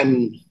I'm,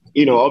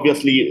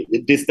 obviously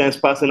the distance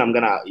person. I'm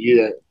gonna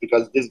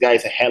because this guy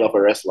is a hell of a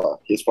wrestler.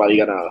 He's probably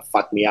gonna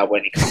fuck me up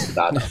when it comes to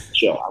that.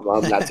 Sure,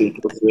 I'm not too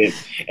close to him.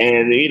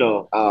 And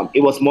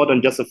it was more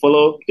than just a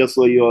follow. Just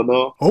so you all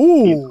know.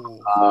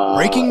 Oh,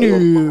 breaking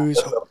news!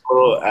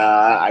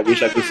 I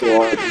wish I could say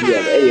all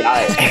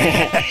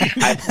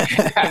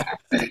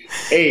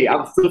hey,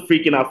 I'm still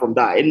freaking out from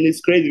that, and it's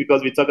crazy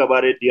because we talked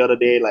about it the other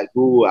day, like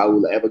who I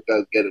will ever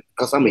get it,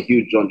 because I'm a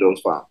huge John Jones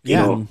fan.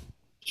 Yeah.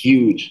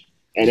 Huge,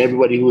 and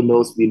everybody who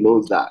knows me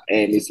knows that.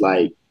 And it's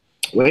like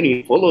when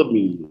he followed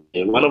me,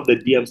 and one of the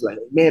DMs like,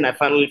 man, I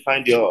finally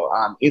find your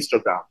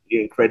Instagram.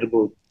 You're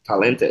incredible,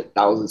 talented.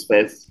 That was his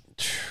first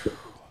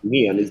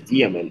me on his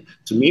DM, and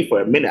to me for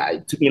a minute,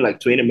 it took me like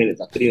 20 minutes.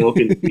 I couldn't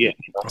open the DM.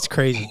 That's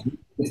crazy.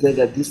 He said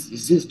that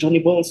is this Johnny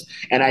Bones,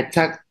 and I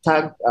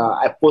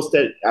I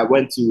posted, I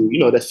went to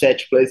the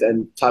search place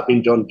and type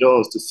in John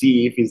Jones to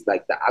see if it's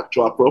like the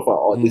actual profile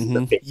or this is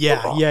the fake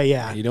profile.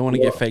 Yeah. You don't want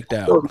to get faked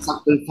out.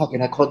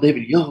 Fucking, I called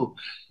David,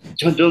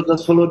 John Jones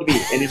just followed me,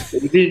 and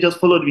he didn't just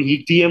follow me,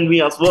 he DM'd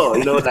me as well,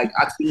 like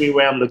asking me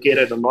where I'm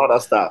located and all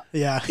that stuff.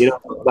 Yeah.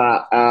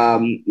 But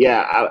I'm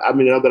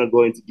not gonna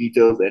go into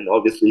details, and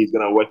obviously he's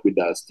gonna work with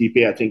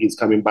Stipe. I think he's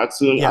coming back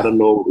soon. Yeah. I don't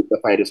know if the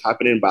fight is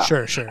happening, but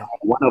sure.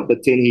 One of the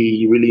things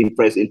he really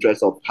impressed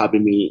interest of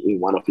having me in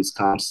one of his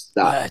camps.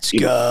 Let's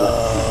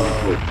go.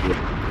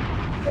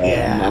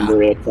 And I'm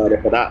very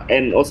excited for that.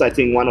 And also, I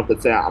think one of the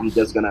things I'm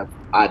just gonna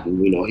add,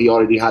 he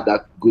already had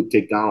that good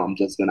takedown. I'm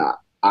just gonna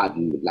add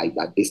like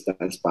that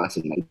distance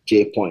passing, like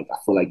J point. I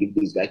feel like if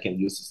this guy can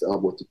use his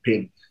elbow to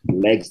pin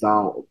legs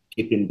down,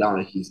 keep him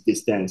down his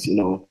distance,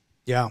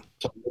 Yeah.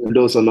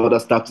 Those and other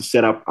stuff to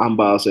set up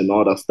armbars and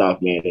all that stuff,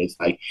 man. It's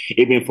like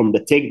even from the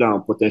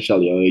takedown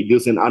potential,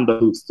 using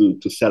underhooks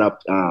to set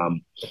up,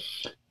 front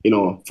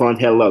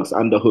headlocks,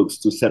 underhooks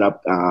to set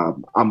up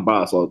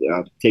armbars or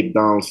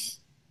takedowns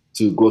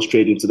to go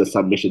straight into the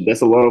submission.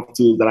 There's a lot of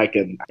tools that I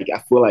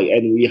feel like,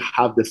 and we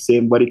have the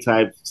same body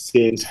type,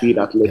 same speed,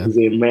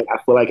 athleticism. Man, I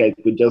feel like I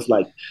could just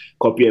like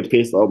copy and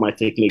paste all my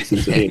techniques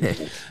into him.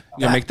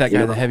 You make that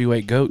guy the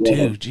heavyweight GOAT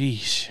too.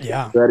 Jeez.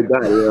 Yeah. That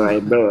guy,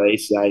 bro.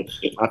 It's like,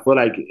 I feel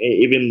like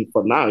even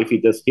for now, if he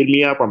just hit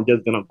me up, I'm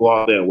just gonna go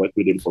out there and work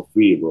with him for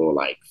free, bro.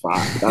 Like,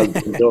 fuck,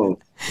 that's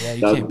dope. Yeah,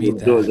 you can't beat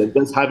that. And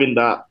just having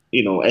that,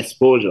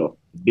 exposure,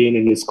 being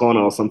in his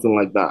corner or something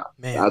like that,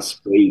 that's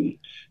crazy.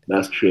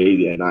 That's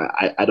crazy, and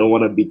I don't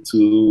want to be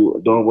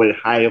don't wear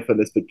high up an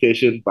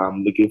expectation, but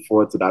I'm looking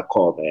forward to that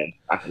call, man.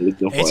 I'm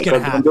looking forward.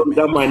 Because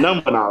got my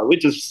number now,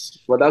 which is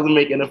what doesn't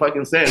make any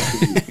fucking sense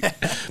to me.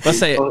 Let's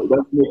say it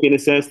doesn't make any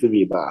sense to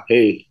me, but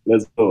hey,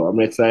 let's go. I'm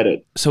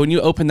excited. So when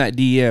you open that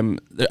DM,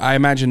 I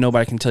imagine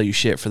nobody can tell you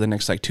shit for the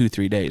next like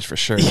 2-3 days for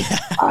sure.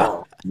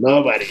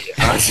 Nobody.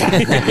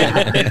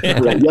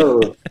 I'm like,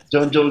 yo,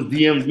 John Jones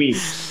DM'd me.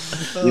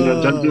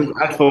 John Jones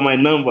asked for my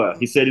number.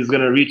 He said he's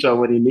gonna reach out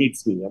when he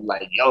needs me. I'm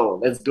like, yo,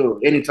 let's go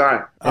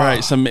anytime. All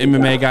right, some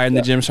MMA guy in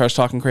the gym starts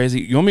talking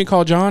crazy. You want me to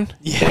call John?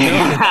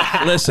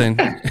 Yeah. Listen.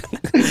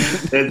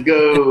 Let's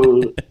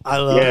go. I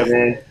love it.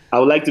 Man. I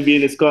would like to be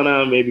in his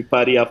corner, maybe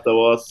party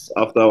afterwards,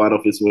 after one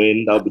of his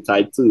wins. That would be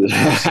tight too.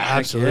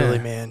 Absolutely,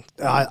 man.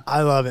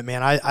 I love it,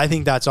 man. I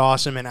think that's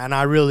awesome, and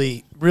I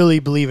really, really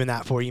believe in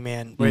that for you,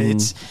 man.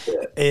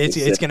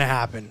 It's gonna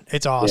happen.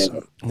 It's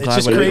awesome. Yeah. It's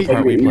just great.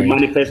 We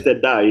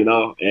manifested that,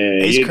 and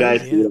it's you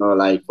crazy, guys,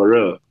 like for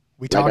real.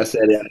 I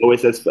said, I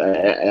always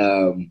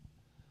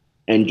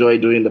enjoy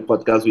doing the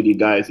podcast with you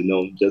guys.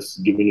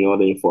 Just giving you all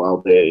the info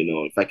out there.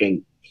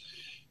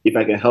 If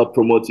I can help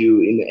promote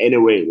you in any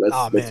way,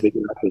 let's make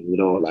it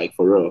happen, like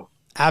for real.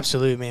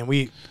 Absolutely, man.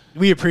 We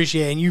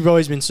appreciate it, and you've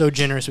always been so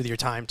generous with your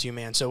time too,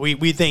 man. So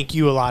we thank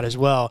you a lot as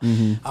well.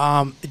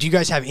 Mm-hmm. Do you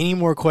guys have any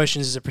more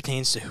questions as it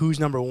pertains to who's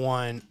number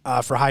one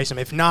for Hisam?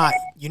 If not,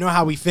 you know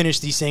how we finish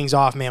these things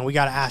off, man. We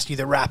got to ask you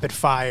the rapid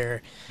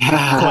fire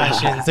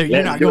questions.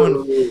 You're not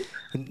going.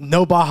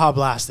 No Baja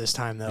Blast this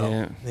time,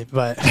 though. Yeah.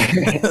 But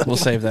we'll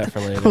save that for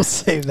later. We'll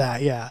save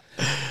that, yeah.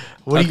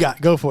 What do you got?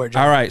 Go for it,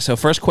 John. All right, so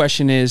first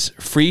question is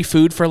free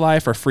food for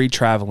life or free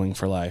traveling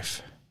for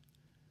life?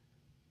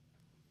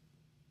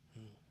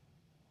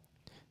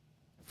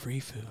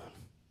 Free food.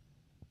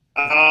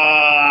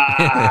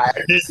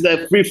 This is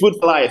a free food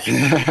for life.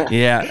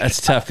 Yeah, that's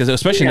tough because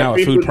especially now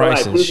with food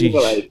prices.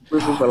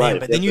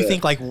 But then you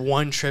think like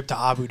one trip to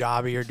Abu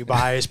Dhabi or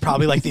Dubai is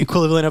probably like the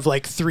equivalent of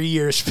like 3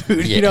 years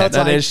food. Yeah, it's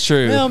that is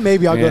true. Well,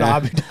 maybe I'll go to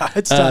Abu Dhabi.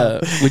 It's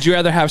tough. Would you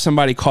rather have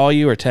somebody call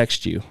you or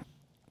text you?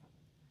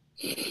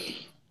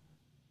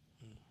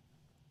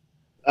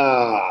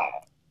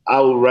 I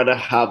would rather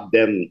have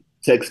them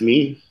text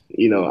me.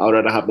 I'd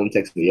rather have them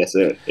text me. Yes,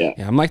 sir. Yeah,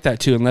 I'm like that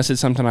too. Unless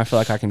it's something I feel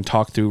like I can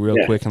talk through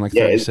real quick in like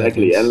 30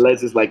 exactly. seconds.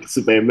 Unless it's like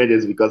super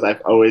emergency, because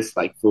I've always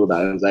like feel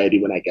that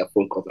anxiety when I get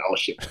phone calls. Oh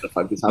shit, what the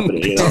fuck is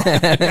happening?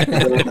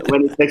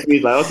 When it texts me,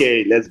 it's like,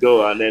 okay, let's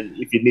go. And then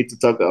if you need to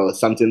talk or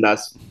something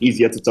that's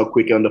easier to talk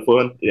quicker on the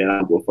phone, then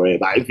I'll go for it.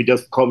 But if you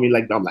just call me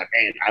like that, I'm like,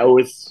 man, I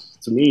always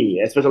to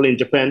me, especially in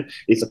Japan,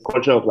 it's a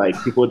culture of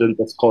like people don't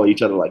just call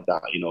each other like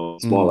that.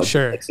 It's more like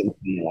sure.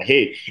 like,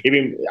 hey,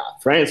 even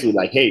friends who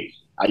like, hey,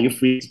 are you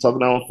free to talk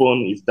now on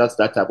phone? It's just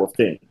that type of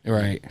thing.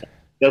 Right.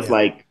 Just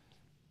like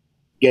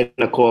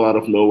getting a call out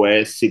of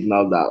nowhere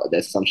signal that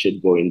there's some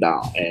shit going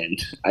down. And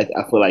I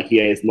feel like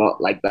here it's not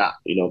like that.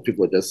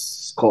 People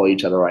just call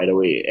each other right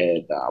away.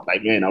 And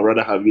like, man, I'd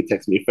rather have you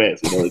text me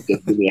first, just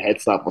give me a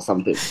heads up or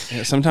something.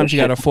 Yeah, sometimes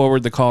you got to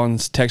forward the call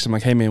and text them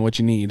like, hey, man, what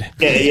you need?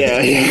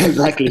 Yeah,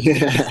 exactly.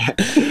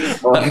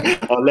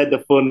 or let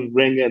the phone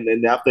ring and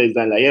then after it's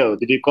done, like, yo,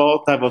 did you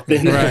call type of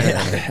thing? Right.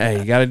 Hey,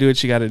 you got to do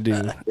what you got to do.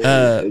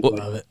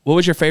 What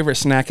was your favorite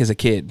snack as a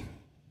kid?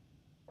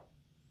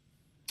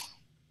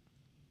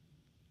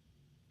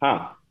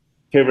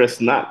 Favorite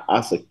snack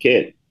as a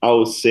kid? I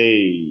would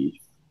say,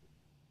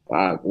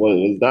 what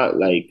was that?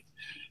 Like,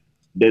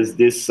 there's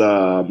this.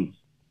 All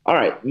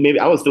right, maybe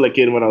I was still a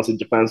kid when I was in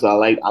Japan, so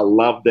I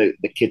love the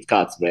Kit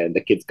Kats, man.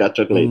 The Kit Kat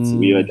chocolates.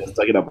 We were just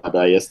talking about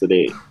that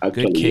yesterday.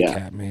 Actually, good Kit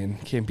Kat, man.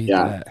 Can't beat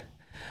that.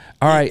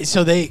 All right.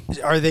 So they're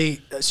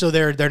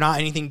not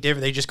anything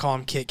different. They just call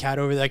them Kit Kat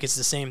over there. Like it's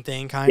the same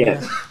thing, kind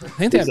of. Yeah. I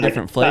think they have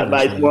different flavors.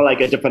 But it's more like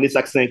a Japanese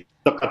accent.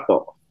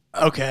 Tokato.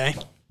 Okay.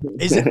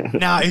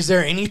 Is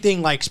there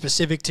anything like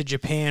specific to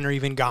Japan or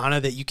even Ghana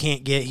that you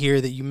can't get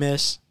here that you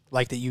miss,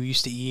 like that you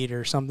used to eat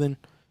or something?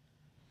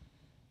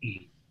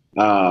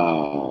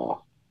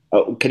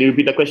 Can you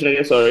repeat the question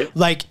again? Sorry.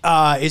 Like,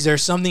 is there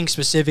something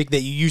specific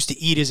that you used to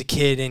eat as a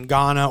kid in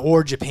Ghana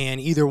or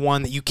Japan, either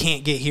one that you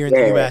can't get here in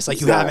the U.S.,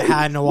 like you haven't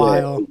had in a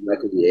while?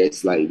 Exactly.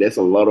 It's like there's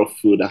a lot of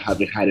food I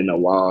haven't had in a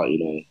while.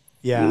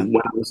 Yeah.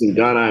 When I was in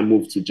Ghana, I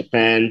moved to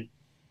Japan.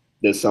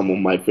 There's some of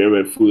my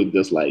favorite food,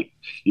 just like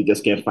you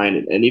just can't find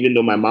it. And even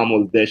though my mom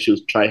was there, she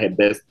was trying her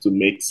best to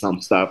make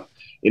some stuff.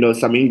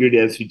 Some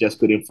ingredients she just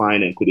couldn't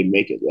find and couldn't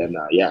make it. And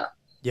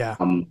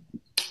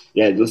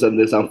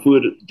there's some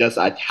food just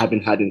I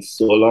haven't had in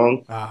so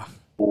long.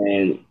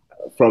 And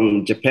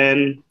from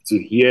Japan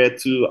to here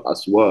too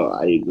as well,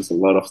 there's a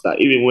lot of stuff.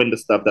 Even when the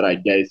stuff that I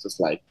get is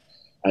just like,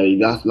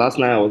 last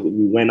night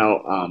we went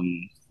out,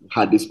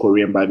 had this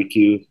Korean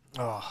barbecue.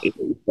 It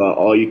was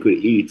all you could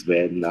eat,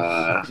 man.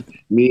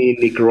 Me,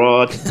 Nick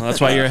Rod. Well, that's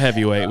why you're a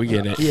heavyweight. We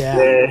get it.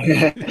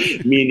 Yeah.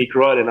 Me, Nick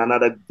Rod, and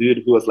another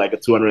dude who was like a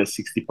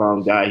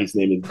 260-pound guy. His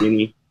name is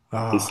Vinny.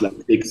 He's like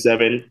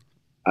 6'7".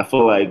 I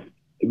feel like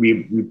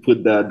we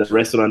put the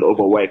restaurant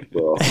overwork,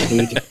 bro.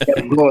 We just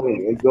kept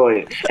going.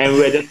 And we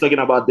were just talking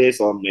about this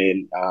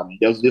man.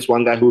 There was this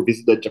one guy who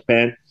visited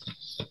Japan,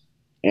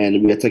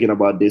 and we were talking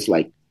about this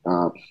like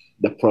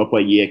the proper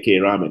Yake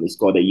ramen. It's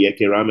called the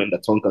Yake ramen, the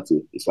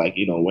tonkatsu. It's like,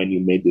 when you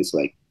made this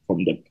like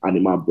from the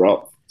animal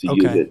broth to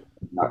use it.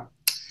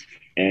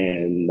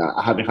 And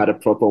I haven't had a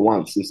proper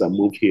one since I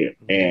moved here.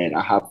 And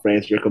I have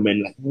friends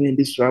recommend like, man,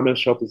 this ramen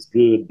shop is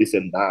good, this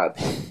and that.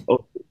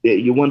 Oh,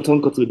 you want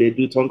tonkatsu? They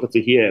do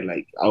tonkatsu here. And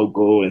like, I'll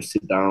go and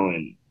sit down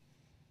and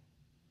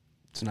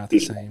it's not the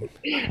same.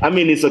 I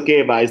mean, it's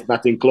okay, but it's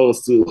nothing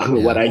close to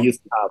what I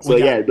used to have. So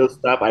those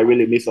stuff I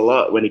really miss a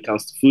lot when it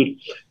comes to food.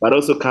 But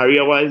also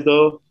career-wise,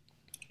 though,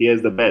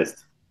 here's the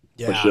best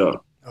for sure.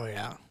 Oh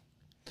yeah.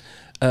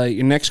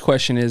 Your next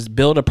question is: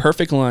 build a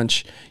perfect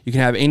lunch. You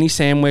can have any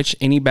sandwich,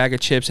 any bag of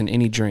chips, and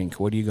any drink.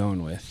 What are you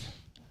going with?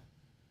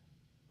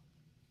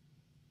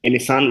 Any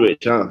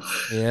sandwich, huh?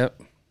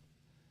 Yep.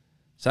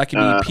 So that could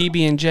be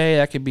PB&J.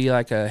 That could be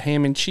like a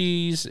ham and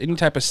cheese. Any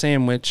type of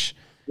sandwich.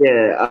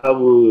 Yeah, I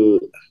will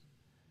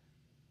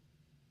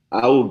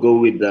go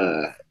with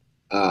the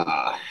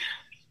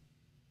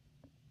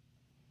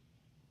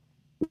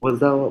was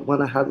that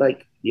one I had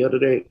like the other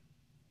day?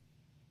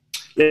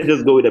 Let's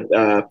just go with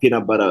a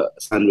peanut butter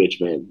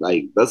sandwich, man.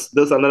 Like that's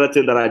another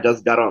thing that I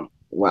just got on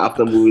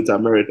after moving to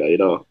America.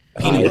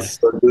 It's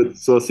so good,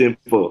 so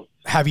simple.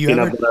 Have you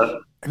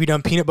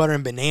done peanut butter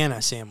and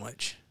banana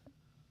sandwich?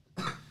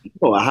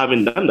 Oh, I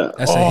haven't done that.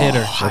 That's a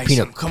hitter.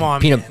 Come on,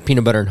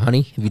 peanut butter and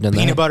honey. Have you done that?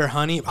 Peanut butter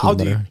honey. I'll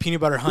do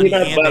peanut butter honey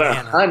and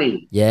banana.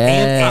 Honey.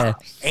 Yeah.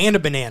 And a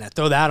banana.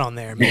 Throw that on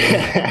there,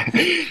 man.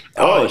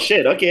 Oh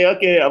shit.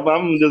 Okay.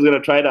 I'm just gonna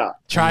try that.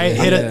 Try it.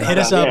 Hit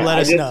us up. Let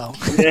us know.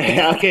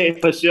 Yeah. Okay.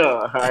 For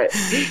sure. All right.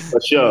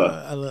 For sure.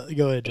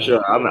 Go ahead, John.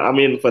 Sure. I'm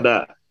in for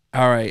that.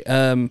 All right.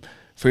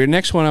 For your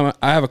next one,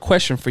 I have a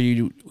question for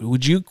you.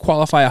 Would you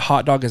qualify a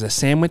hot dog as a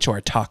sandwich or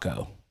a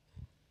taco?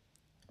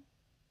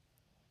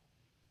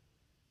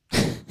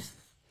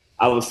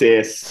 I would say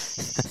a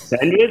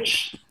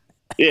sandwich.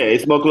 Yeah,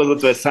 it's more closer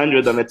to a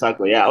sandwich than a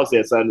taco. Yeah, I would say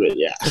a sandwich.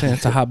 Yeah,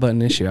 that's a hot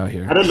button issue out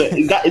here. I don't know.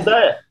 Is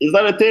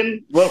that a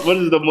thing? What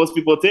is the most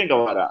people think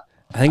about that?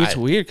 I think it's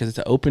weird because it's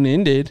open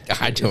ended.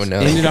 I don't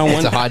know.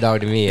 It's a hot dog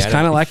to me. It's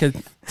kind of like a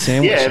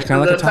sandwich. Yeah, it's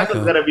kind of like a taco.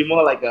 Taco's gotta be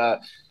more like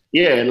a.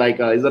 Yeah, like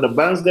is that the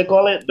buns they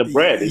call it? The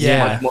bread is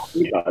much more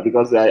thicker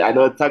because I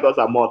know tacos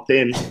are more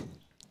thin.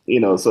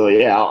 So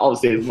yeah, I would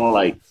say it's more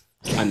like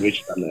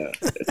sandwich than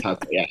a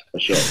taco. Yeah, for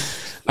sure.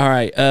 All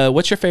right.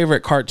 What's your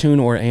favorite cartoon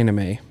or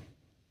anime?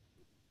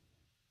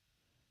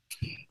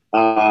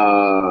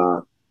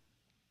 You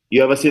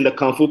ever seen the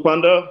Kung Fu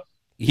Panda?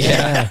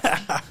 Yeah.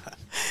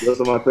 Those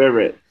are my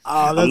favorite.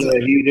 Oh, I'm that's not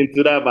huge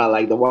into that, but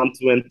like the 1,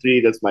 2, and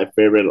 3, that's my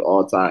favorite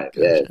all time.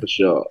 Yeah, for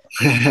sure.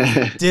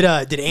 did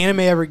anime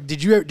ever?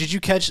 Did you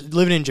catch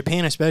living in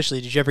Japan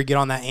especially? Did you ever get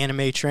on that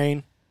anime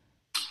train?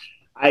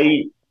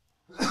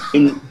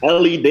 In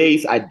early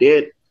days, I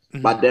did,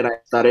 Mm-hmm. but then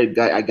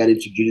I got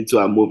into jiu-jitsu.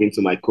 I moved into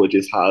my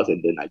coach's house,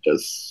 and then I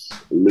just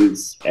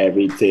lose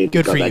everything.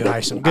 Good for because I you, got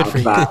Hyson. Good for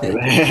you. outside.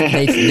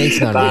 Nate's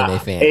not an anime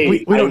fan.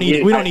 We don't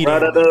need my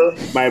brother, anime. though,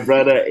 my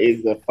brother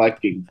is a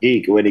fucking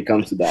geek when it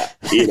comes to that.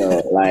 You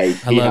know,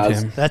 like I love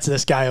him. That's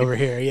this guy over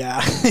here.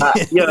 Yeah.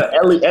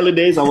 Early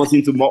days, I was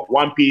into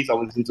One Piece. I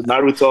was into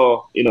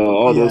Naruto. You know,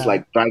 all those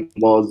like Dragon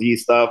Ball Z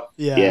stuff.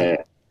 Yeah.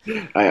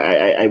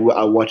 I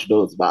watched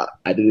those, but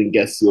I didn't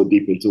get so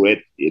deep into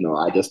it. You know,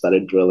 I just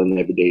started drilling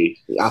every day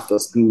after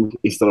school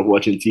instead of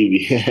watching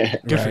TV.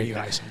 Good for you,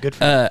 Hyson. Good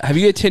for you. Have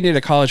you attended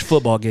a college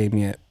football game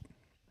yet?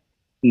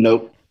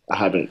 Nope, I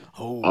haven't.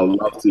 Oh. I'd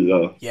love to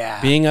though.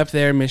 Yeah. Being up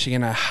there in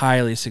Michigan, I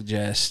highly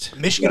suggest.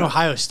 Michigan,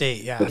 Ohio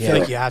State. Yeah, I feel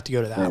like you have to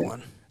go to that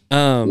one.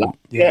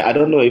 Yeah, I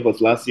don't know if it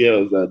was last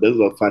year. This is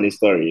a funny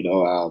story, you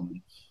know.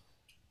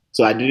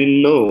 So I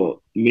didn't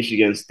know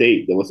Michigan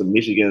State. There was a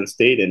Michigan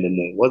State, and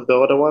then what's the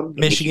other one?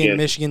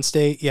 Michigan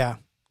State. Yeah.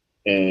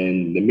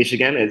 And the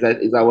Michigan, is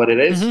that what it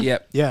is? Mhm.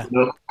 Yep. Yeah. You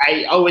know,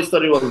 I always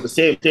thought it was the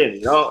same thing.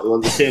 You know, it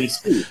was the same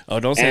school. Oh,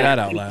 don't say And that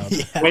out loud.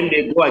 Yeah. When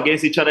they go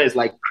against each other, it's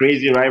like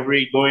crazy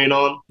rivalry going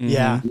on.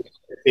 Yeah.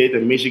 State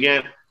and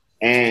Michigan,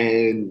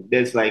 and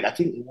there's like, I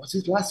think, was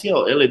it last year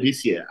or early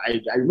this year?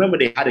 I remember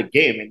they had a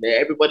game, and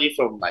everybody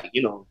from like,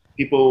 you know,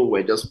 people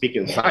were just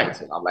picking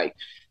sides, and I'm like,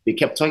 they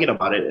kept talking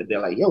about it, and they're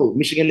like, yo,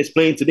 Michigan is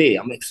playing today.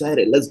 I'm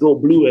excited. Let's go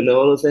blue. And then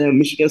all of a sudden,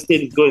 Michigan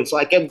State is going. So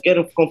I kept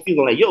getting confused.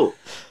 I'm like, yo,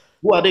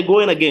 who are they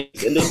going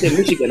against? And they say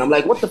Michigan. I'm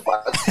like, what the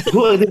fuck?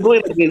 Who are they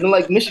going against? I'm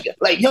like, Michigan.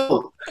 Like,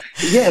 yo,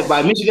 yeah,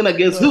 but Michigan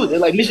against who? They're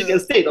like, Michigan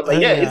State. I'm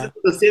like, yeah, is it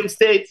the same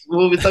state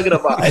we're talking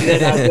about? And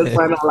then I just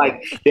find out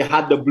like they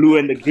had the blue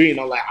and the green.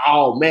 I'm like,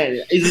 oh man,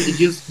 isn't it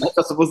just not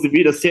supposed to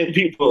be the same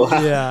people?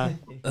 Yeah.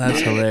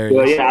 That's hilarious.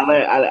 So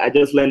yeah, I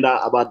just learned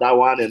out about that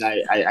one, and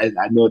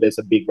I know there's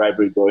a big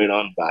rivalry going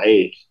on, but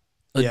hey.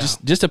 Yeah.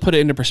 Just to put it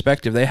into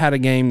perspective, they had a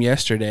game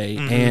yesterday,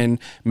 and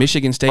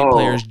Michigan State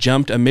players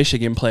jumped a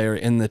Michigan player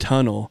in the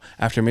tunnel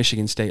after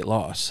Michigan State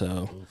lost.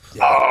 So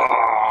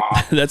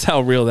that's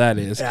how real that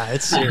is. Yeah,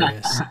 it's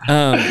serious.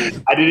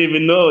 I didn't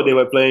even know they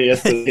were playing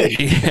yesterday.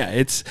 Yeah,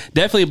 it's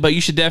definitely, but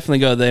you should definitely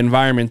go. The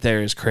environment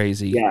there is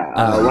crazy.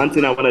 Yeah, one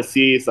thing I want to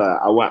see is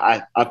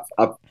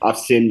I've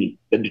seen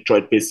the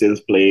Detroit Pistons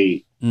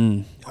play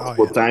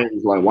multiple times.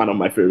 It's like one of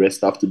my favorite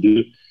stuff to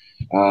do.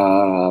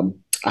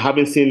 I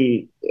haven't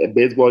seen a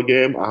baseball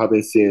game. I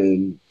haven't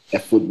seen a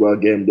football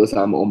game. Those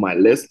are on my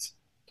list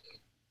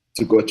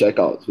to go check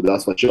out. So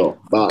that's for sure.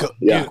 But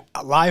yeah, dude,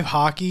 live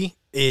hockey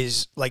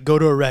is like, go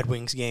to a Red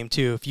Wings game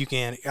too if you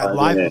can.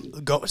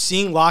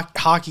 Seeing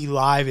hockey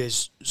live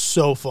is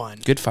so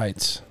fun. Good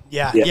fights.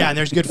 Yeah, and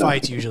there's good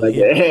fights usually.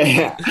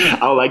 Yeah.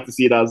 I would like to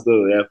see that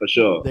though. Yeah, for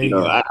sure. There You you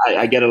know, go.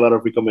 I get a lot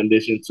of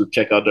recommendations to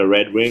check out the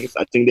Red Wings.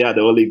 I think they are the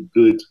only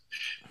good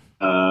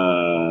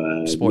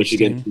Sports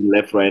Michigan team.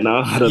 left right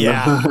now. I don't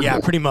know.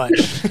 Yeah, pretty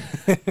much.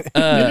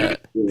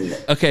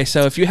 Okay,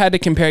 so if you had to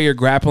compare your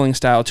grappling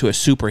style to a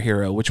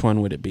superhero, which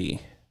one would it be?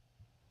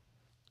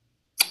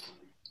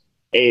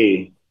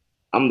 Hey,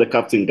 I'm the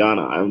Captain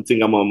Ghana. I don't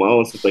think I'm on my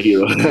own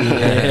superhero.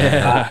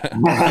 I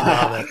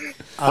love it.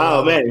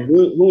 Oh man,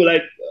 who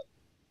like?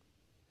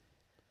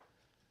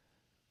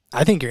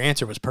 I think your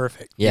answer was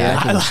perfect.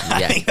 Yeah,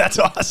 I think that's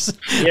awesome.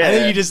 Yeah, I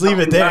think you just leave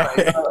it there.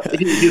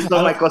 You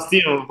saw my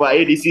costume for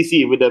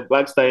ADCC with the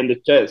black star in the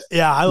chest.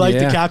 Yeah, I like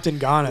the Yeah. Captain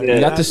Ghana. Yeah. You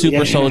got the super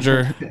Yeah.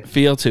 soldier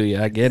feel to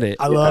you. I get it.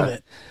 I love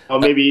it. Or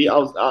maybe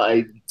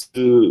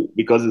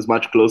because it's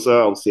much closer.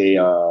 I'll say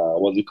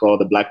what's it called,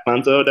 the Black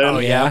Panther. Then Oh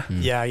yeah,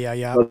 Yeah.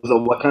 yeah. because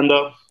of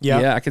Wakanda.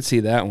 Yeah, I could see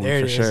that one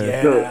There for it is. sure.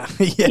 Yeah,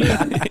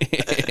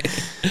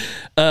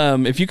 yeah.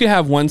 If you could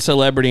have one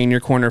celebrity in your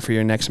corner for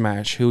your next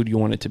match, who would you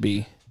want it to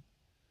be?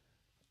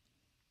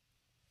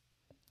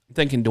 I'm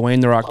thinking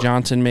Dwayne The Rock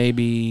Johnson,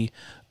 maybe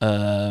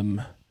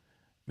Barack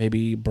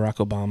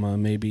Obama,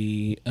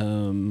 maybe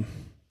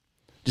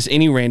just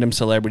any random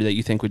celebrity that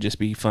you think would just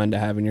be fun to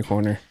have in your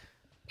corner.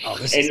 Oh,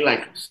 this is, Any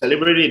like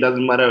celebrity, it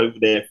doesn't matter if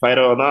they're a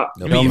fighter or not.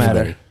 Nope. Don't matter.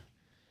 Everybody.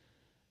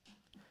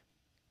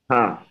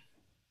 Huh?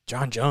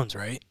 John Jones,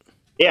 right?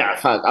 Yeah,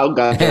 fuck. I'll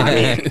go.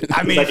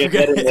 I mean, if I can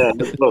get in there,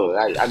 let's go.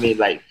 I mean,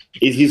 like,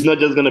 he's not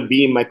just gonna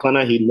be in my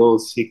corner. He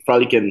knows he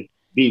probably can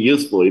be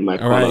useful in my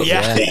All corner. right.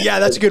 Yeah,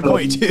 that's a good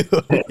point too.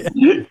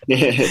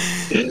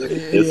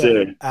 Yes,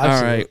 sir.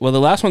 All right. Well, the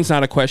last one's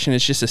not a question.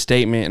 It's just a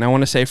statement. And I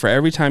want to say for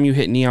every time you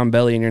hit Neon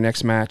Belly in your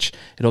next match,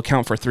 it'll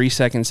count for 3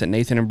 seconds that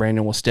Nathan and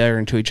Brandon will stare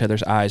into each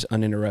other's eyes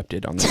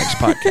uninterrupted on the next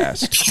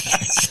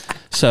podcast.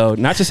 So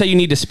not to say you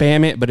need to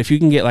spam it, but if you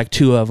can get like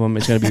 2 of them,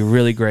 it's going to be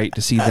really great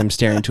to see them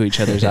stare into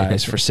each other's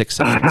eyes for 6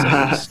 seconds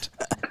at least.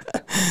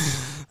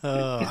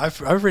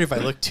 I'm afraid if I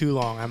look too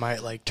long, I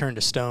might like turn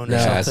to stone or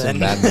Yeah, that's something.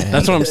 bad, man.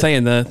 That's what I'm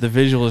saying. The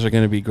visuals are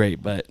going to be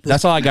great, but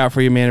that's all I got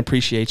for you, man.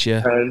 Appreciate you.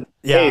 And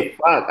Yeah. hey,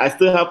 fuck, I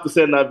still have to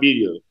send that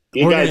video.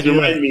 You We're guys gonna do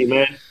remind it. me,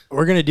 man.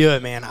 We're gonna do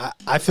it, man.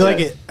 I feel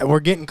like we're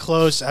getting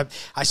close. I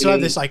still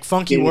have this like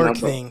funky Getting work number.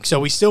 thing, so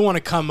we still want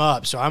to come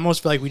up. So I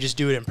almost feel like we just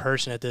do it in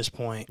person at this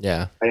point.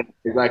 Yeah.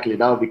 Exactly.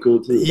 That would be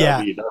cool too. Yeah,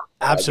 That'd be,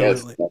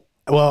 absolutely. I guess.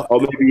 Well, Or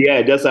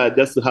maybe just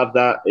to have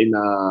that in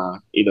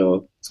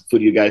to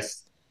put you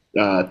guys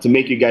to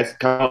make you guys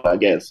count, I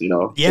guess, Yeah.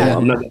 So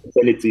I'm not gonna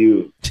send it to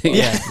you.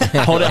 Yeah.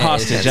 Hold it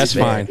hostage. That's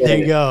fine. there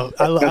you go.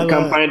 I Come love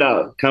it. find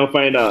out. Come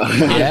find out.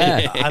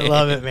 Yeah. I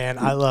love it, man.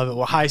 I love it.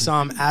 Well, hi,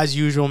 Sam. As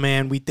usual,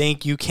 man, we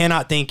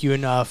cannot thank you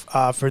enough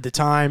for the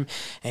time,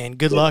 and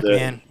good luck, sir.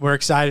 man. We're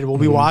excited. We'll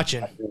be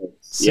watching.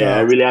 Yeah, I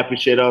really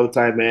appreciate all the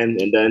time, man.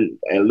 And then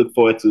I look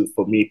forward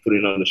for me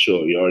putting on the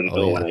show. You already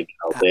know yeah. when I get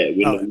out there.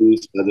 Win or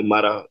lose, doesn't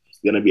matter. It's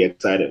gonna be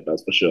excited,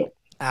 that's for sure.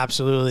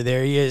 Absolutely.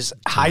 There he is.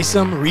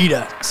 Hisam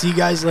Rita. See you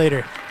guys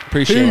later.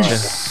 Appreciate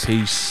Peace. you.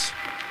 Peace.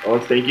 Oh,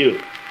 thank you.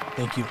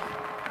 Thank you.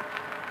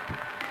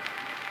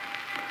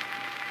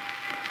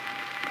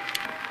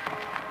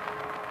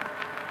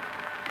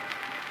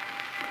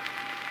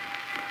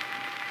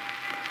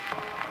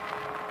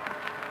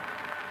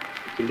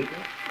 Thank you.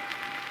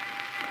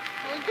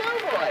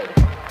 Cowboy.